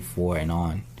 3, 4, and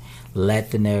on.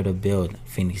 Let the narrative build.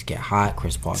 Phoenix get hot.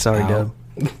 Chris Paul Sorry, out.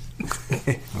 Dub.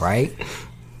 Right?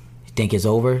 You think it's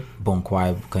over? Boom,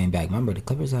 Kawhi came back. Remember, the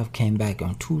Clippers have came back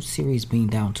on 2 series being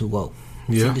down 2-0.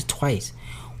 Yeah. Seen this twice.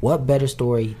 What better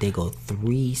story? They go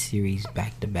 3 series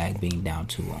back to back being down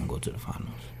 2-0 and go to the finals.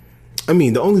 I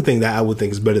mean, the only thing that I would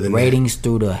think is better than Ratings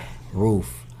through the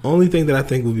roof. that. Only thing that I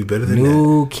think would be better than that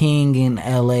New king in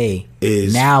LA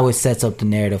is now it sets up the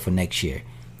narrative for next year.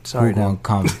 Sorry, Who gonna Dub.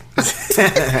 come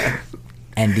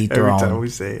and Every time dethrone we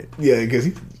say it. yeah, because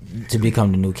to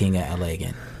become the new king of LA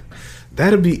again?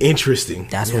 That'd be interesting.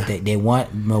 That's what they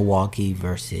want. Milwaukee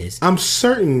versus. I'm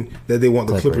certain that they want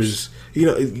the Clippers.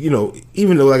 You know,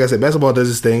 even though, like I said, basketball does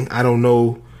this thing. I don't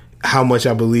know how much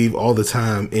I believe all the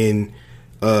time in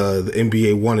the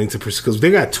NBA wanting to, because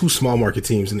they got 2 small market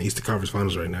teams in the Eastern Conference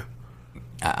Finals right now.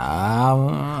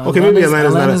 Okay, maybe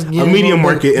Atlanta's not a medium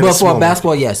market, and but a small for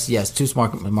basketball, market. yes, 2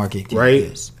 smart market teams, right?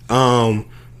 Yes.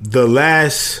 The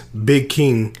last big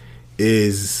king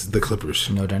is the Clippers.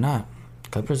 No, they're not.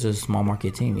 Clippers is a small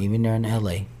market team, even they're in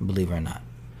LA, believe it or not.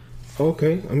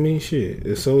 Okay, I mean,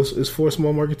 shit. So it's 4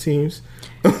 small market teams.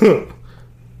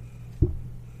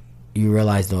 You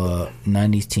realize though, none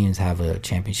of these teams have a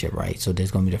championship, right? So there's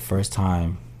gonna be the first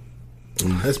time.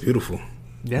 That's beautiful.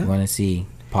 Yeah, we're gonna see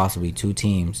possibly 2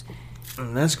 teams.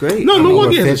 That's great. No,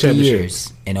 Milwaukee has a 50 championship.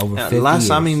 years and over 50 years.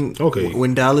 I mean, okay.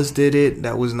 When Dallas did it,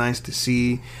 that was nice to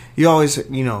see. You always,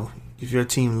 if your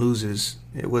team loses,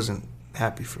 it wasn't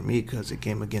happy for me because it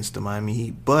came against the Miami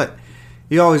Heat. But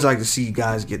you always like to see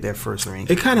guys get their first ring.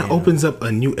 It kind of opens up a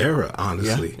new era,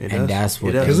 honestly. Yeah, and that's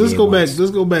what. Because let's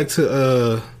go back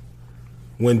to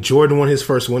when Jordan won his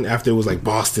first one. After it was like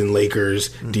Boston, Lakers,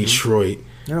 Detroit.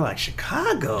 They're like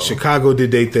Chicago. Chicago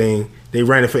did their thing. They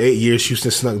ran it for 8 years.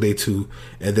 Houston snuck day 2,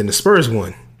 and then the Spurs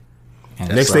won.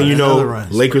 Next thing you know,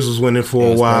 Lakers was winning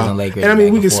for a while. And I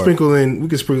mean, we could sprinkle in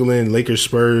Lakers,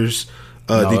 Spurs,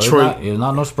 Detroit. It was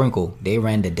not no sprinkle. They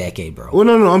ran the decade, bro. Well,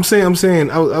 no. I'm saying.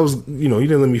 I was. You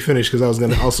didn't let me finish because I was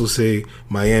going to also say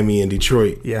Miami and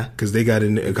Detroit. Yeah, because they got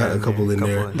a couple in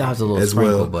there. That was a little as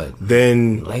sprinkle, well. but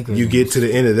then you get to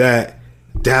the end of that.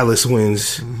 Dallas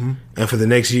wins, and for the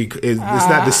next year, it's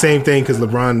not the same thing because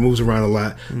LeBron moves around a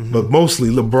lot, but mostly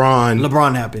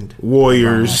LeBron happened.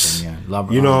 Warriors,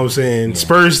 LeBron, you know what I'm saying? Yeah.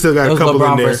 Spurs still got a couple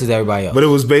LeBron in there versus everybody else. but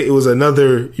it was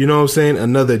another, you know what I'm saying?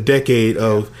 Another decade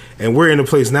of, and we're in a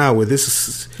place now where this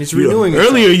is it's renewing.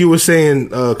 Earlier, you were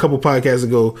saying a couple podcasts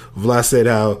ago, Vlad said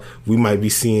how we might be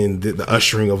seeing the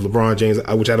ushering of LeBron James,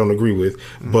 which I don't agree with,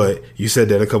 but you said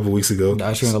that a couple weeks ago. The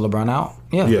ushering of LeBron out?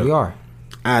 Yeah. We are.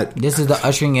 This is the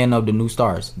ushering in of the new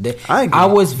stars. I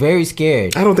was very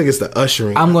scared. I don't think it's the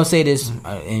ushering. I'm going to say this,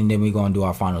 and then we're going to do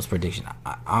our finals prediction.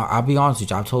 I'll be honest with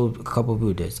you. I've told a couple of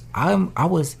people this. I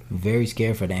was very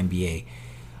scared for the NBA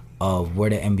of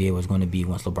where the NBA was going to be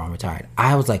once LeBron retired.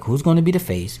 I was like, who's going to be the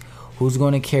face? Who's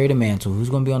going to carry the mantle? Who's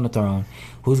going to be on the throne?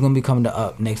 Who's going to become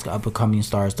the next up-and-coming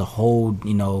stars to hold, the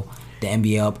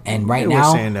NBA up? And right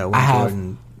now, I have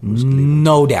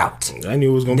no doubt. I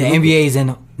knew it was going to be the NBA is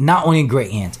in not only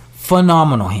great hands,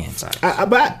 phenomenal hands.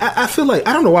 But I feel like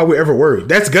I don't know why we're ever worried.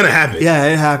 That's gonna happen. Yeah,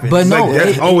 it happens. But no,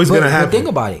 that's always gonna happen. But think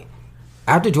about it.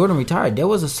 After Jordan retired, there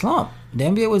was a slump. The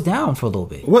NBA was down for a little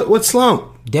bit. What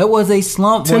slump? There was a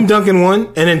slump. Tim Duncan won,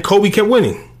 and then Kobe kept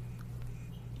winning.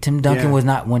 Tim Duncan was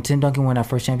not. When Tim Duncan won that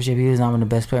first championship, he was not the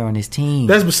best player on his team.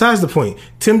 That's besides the point.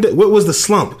 What was the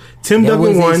slump? Tim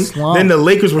Duncan won. Then the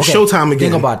Lakers were Showtime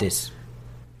again. Think about this.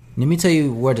 Let me tell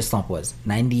you where the slump was.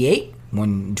 98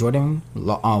 when Jordan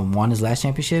won his last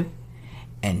championship,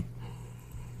 and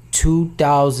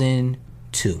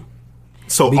 2002.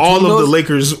 So all of the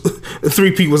Lakers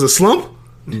three-peat was a slump?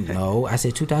 No, I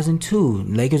said 2002.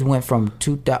 Lakers went from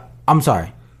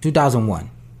 2001.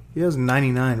 Yeah, it was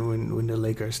 99 when the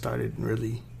Lakers started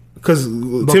really. Because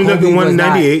Tim Duncan won in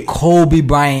 98. Kobe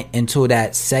Bryant until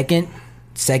that second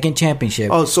championship.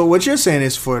 Oh, so what you're saying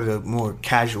is for the more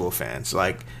casual fans,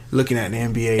 like looking at the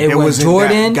NBA. It was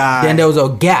Jordan, then there was a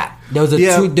gap. There was a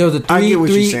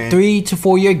 3 to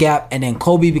 4 year gap, and then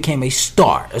Kobe became a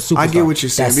star, a superstar. I get what you're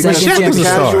saying. Because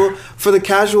for the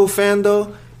casual fan,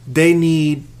 though, they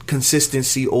need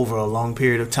consistency over a long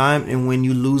period of time, and when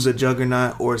you lose a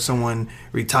juggernaut or someone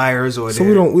retires or so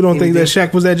we don't think that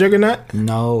Shaq was that juggernaut.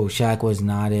 No, Shaq was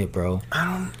not it, bro.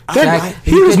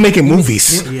 He was making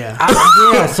movies.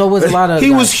 So was a lot of.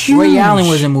 He was huge. Ray Allen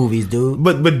was in movies, dude.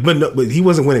 But he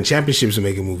wasn't winning championships and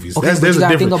making movies. Okay, there's a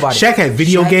difference. Shaq had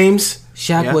video games.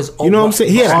 Shaq was. You know what I'm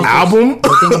saying? He had an album.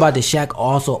 But think about this. Shaq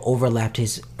also overlapped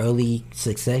his early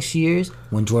success years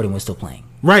when Jordan was still playing.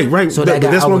 Right. So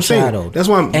that's what I'm saying. That's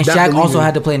why and Shaq also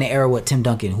had to play in the era with Tim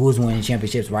Duncan, who was winning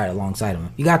championships right alongside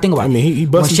him. You gotta think about it. He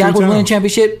when Shaq was winning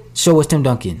championship, so was Tim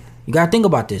Duncan. You gotta think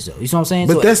about this though. You see what I'm saying?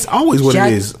 But that's always what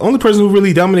it is. Only person who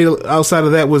really dominated outside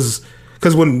of that was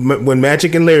because when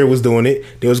Magic and Larry was doing it,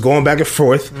 they was going back and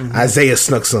forth. Isaiah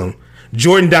snuck some.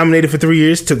 Jordan dominated for 3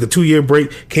 years, took a 2-year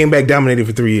break, came back, dominated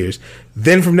for 3 years.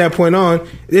 Then from that point on,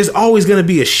 there's always going to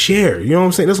be a share. You know what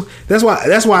I'm saying? That's why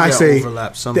I say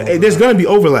there's going to be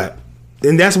overlap,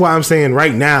 and that's why I'm saying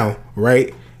right now,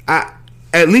 right?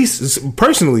 At least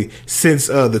personally, since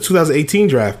the 2018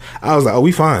 draft, I was like, oh,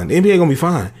 we fine. The NBA gonna be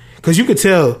fine because you could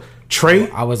tell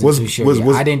Trey, I wasn't too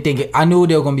sure. I didn't think I knew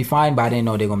they were gonna be fine, but I didn't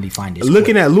know they were gonna be fine.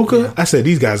 Looking at Luka, I said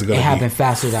these guys are gonna. It happened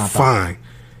faster than I thought.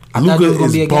 Fine. Luka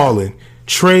is balling.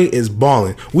 Trey is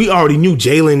balling. We already knew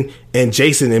Jalen and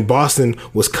Jason in Boston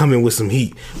was coming with some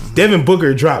heat. Devin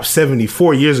Booker dropped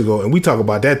 74 years ago, and we talk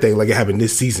about that thing like it happened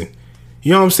this season.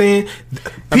 You know what I'm saying?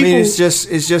 I mean, it's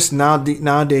just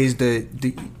nowadays the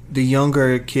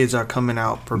younger kids are coming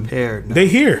out prepared. They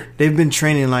here. They've been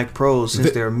training like pros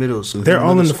since they were middle school. They're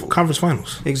all in the conference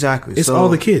finals. Exactly. It's all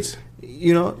the kids.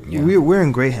 You know, we're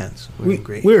in great hands.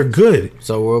 We're good.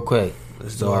 So real quick,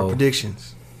 let's do our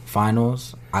predictions.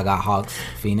 Finals. I got Hawks,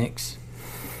 Phoenix.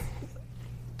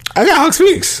 I got Hawks,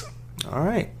 Phoenix. All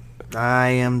right. I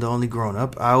am the only grown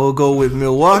up. I will go with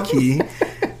Milwaukee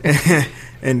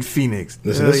and Phoenix.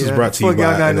 Listen, this is brought to you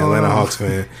by an Atlanta Hawks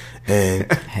fan. And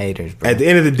haters, bro. At the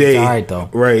end of the day, all right though.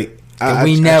 Right.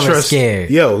 We never scared.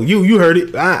 Yo, you heard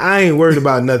it. I ain't worried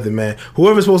about nothing, man.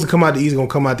 Whoever's supposed to come out the East gonna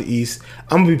come out the East.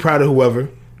 I'm gonna be proud of whoever.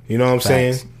 You know what I'm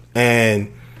saying?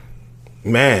 And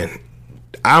man,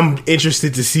 I'm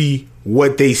interested to see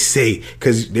what they say,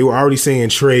 because they were already saying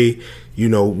Trey,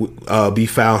 be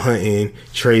foul hunting.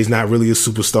 Trey's not really a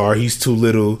superstar. He's too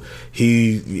little.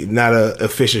 He not a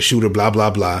efficient shooter. Blah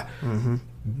blah blah. Mm-hmm.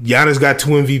 Giannis got 2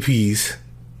 MVPs,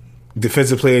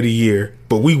 Defensive Player of the Year,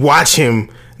 but we watch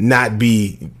him not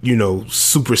be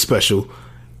super special.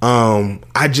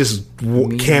 I just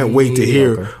can't wait to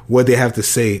hear what they have to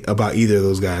say about either of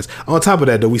those guys. On top of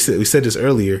that, though, we said this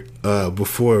earlier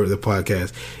before the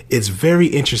podcast. It's very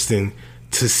interesting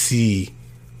to see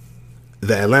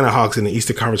the Atlanta Hawks in the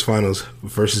Eastern Conference Finals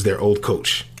versus their old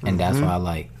coach. And that's what I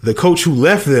like. The coach who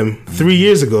left them 3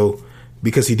 years ago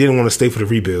because he didn't want to stay for the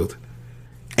rebuild.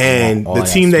 And the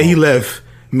team that he left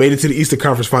made it to the Eastern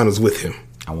Conference Finals with him.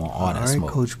 I want all that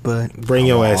smoke. Coach Bud. Bring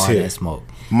your ass here. Smoke.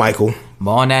 Michael.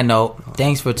 But on that note,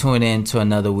 thanks for tuning in to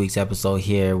another week's episode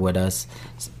here with us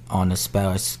on the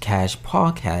Sports Cash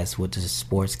podcast with the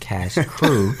Sports Cash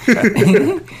crew.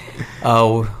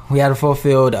 We had a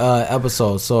fulfilled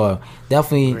episode, so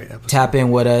definitely tap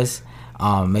in with us.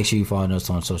 Make sure you follow us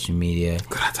on social media.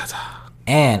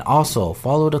 And also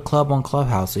follow the club on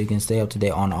Clubhouse so you can stay up to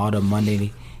date on all the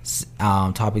Monday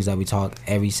topics that we talk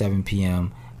every 7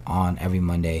 p.m. on every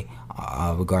Monday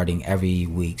regarding every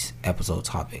week's episode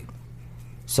topic.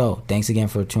 So thanks again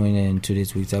for tuning in to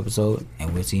this week's episode,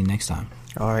 and we'll see you next time.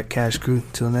 All right, Cash Crew.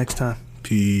 Till next time.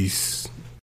 Peace.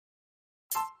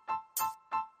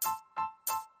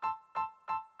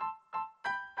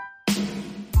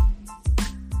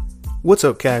 What's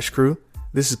up, Cash Crew?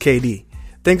 This is KD.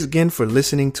 Thanks again for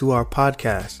listening to our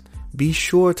podcast. Be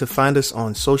sure to find us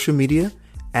on social media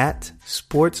at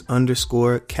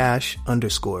sports_cash_.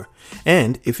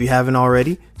 And if you haven't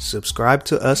already, subscribe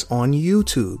to us on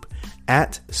YouTube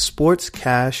at Sports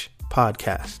Cash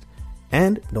Podcast.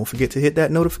 And don't forget to hit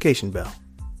that notification bell.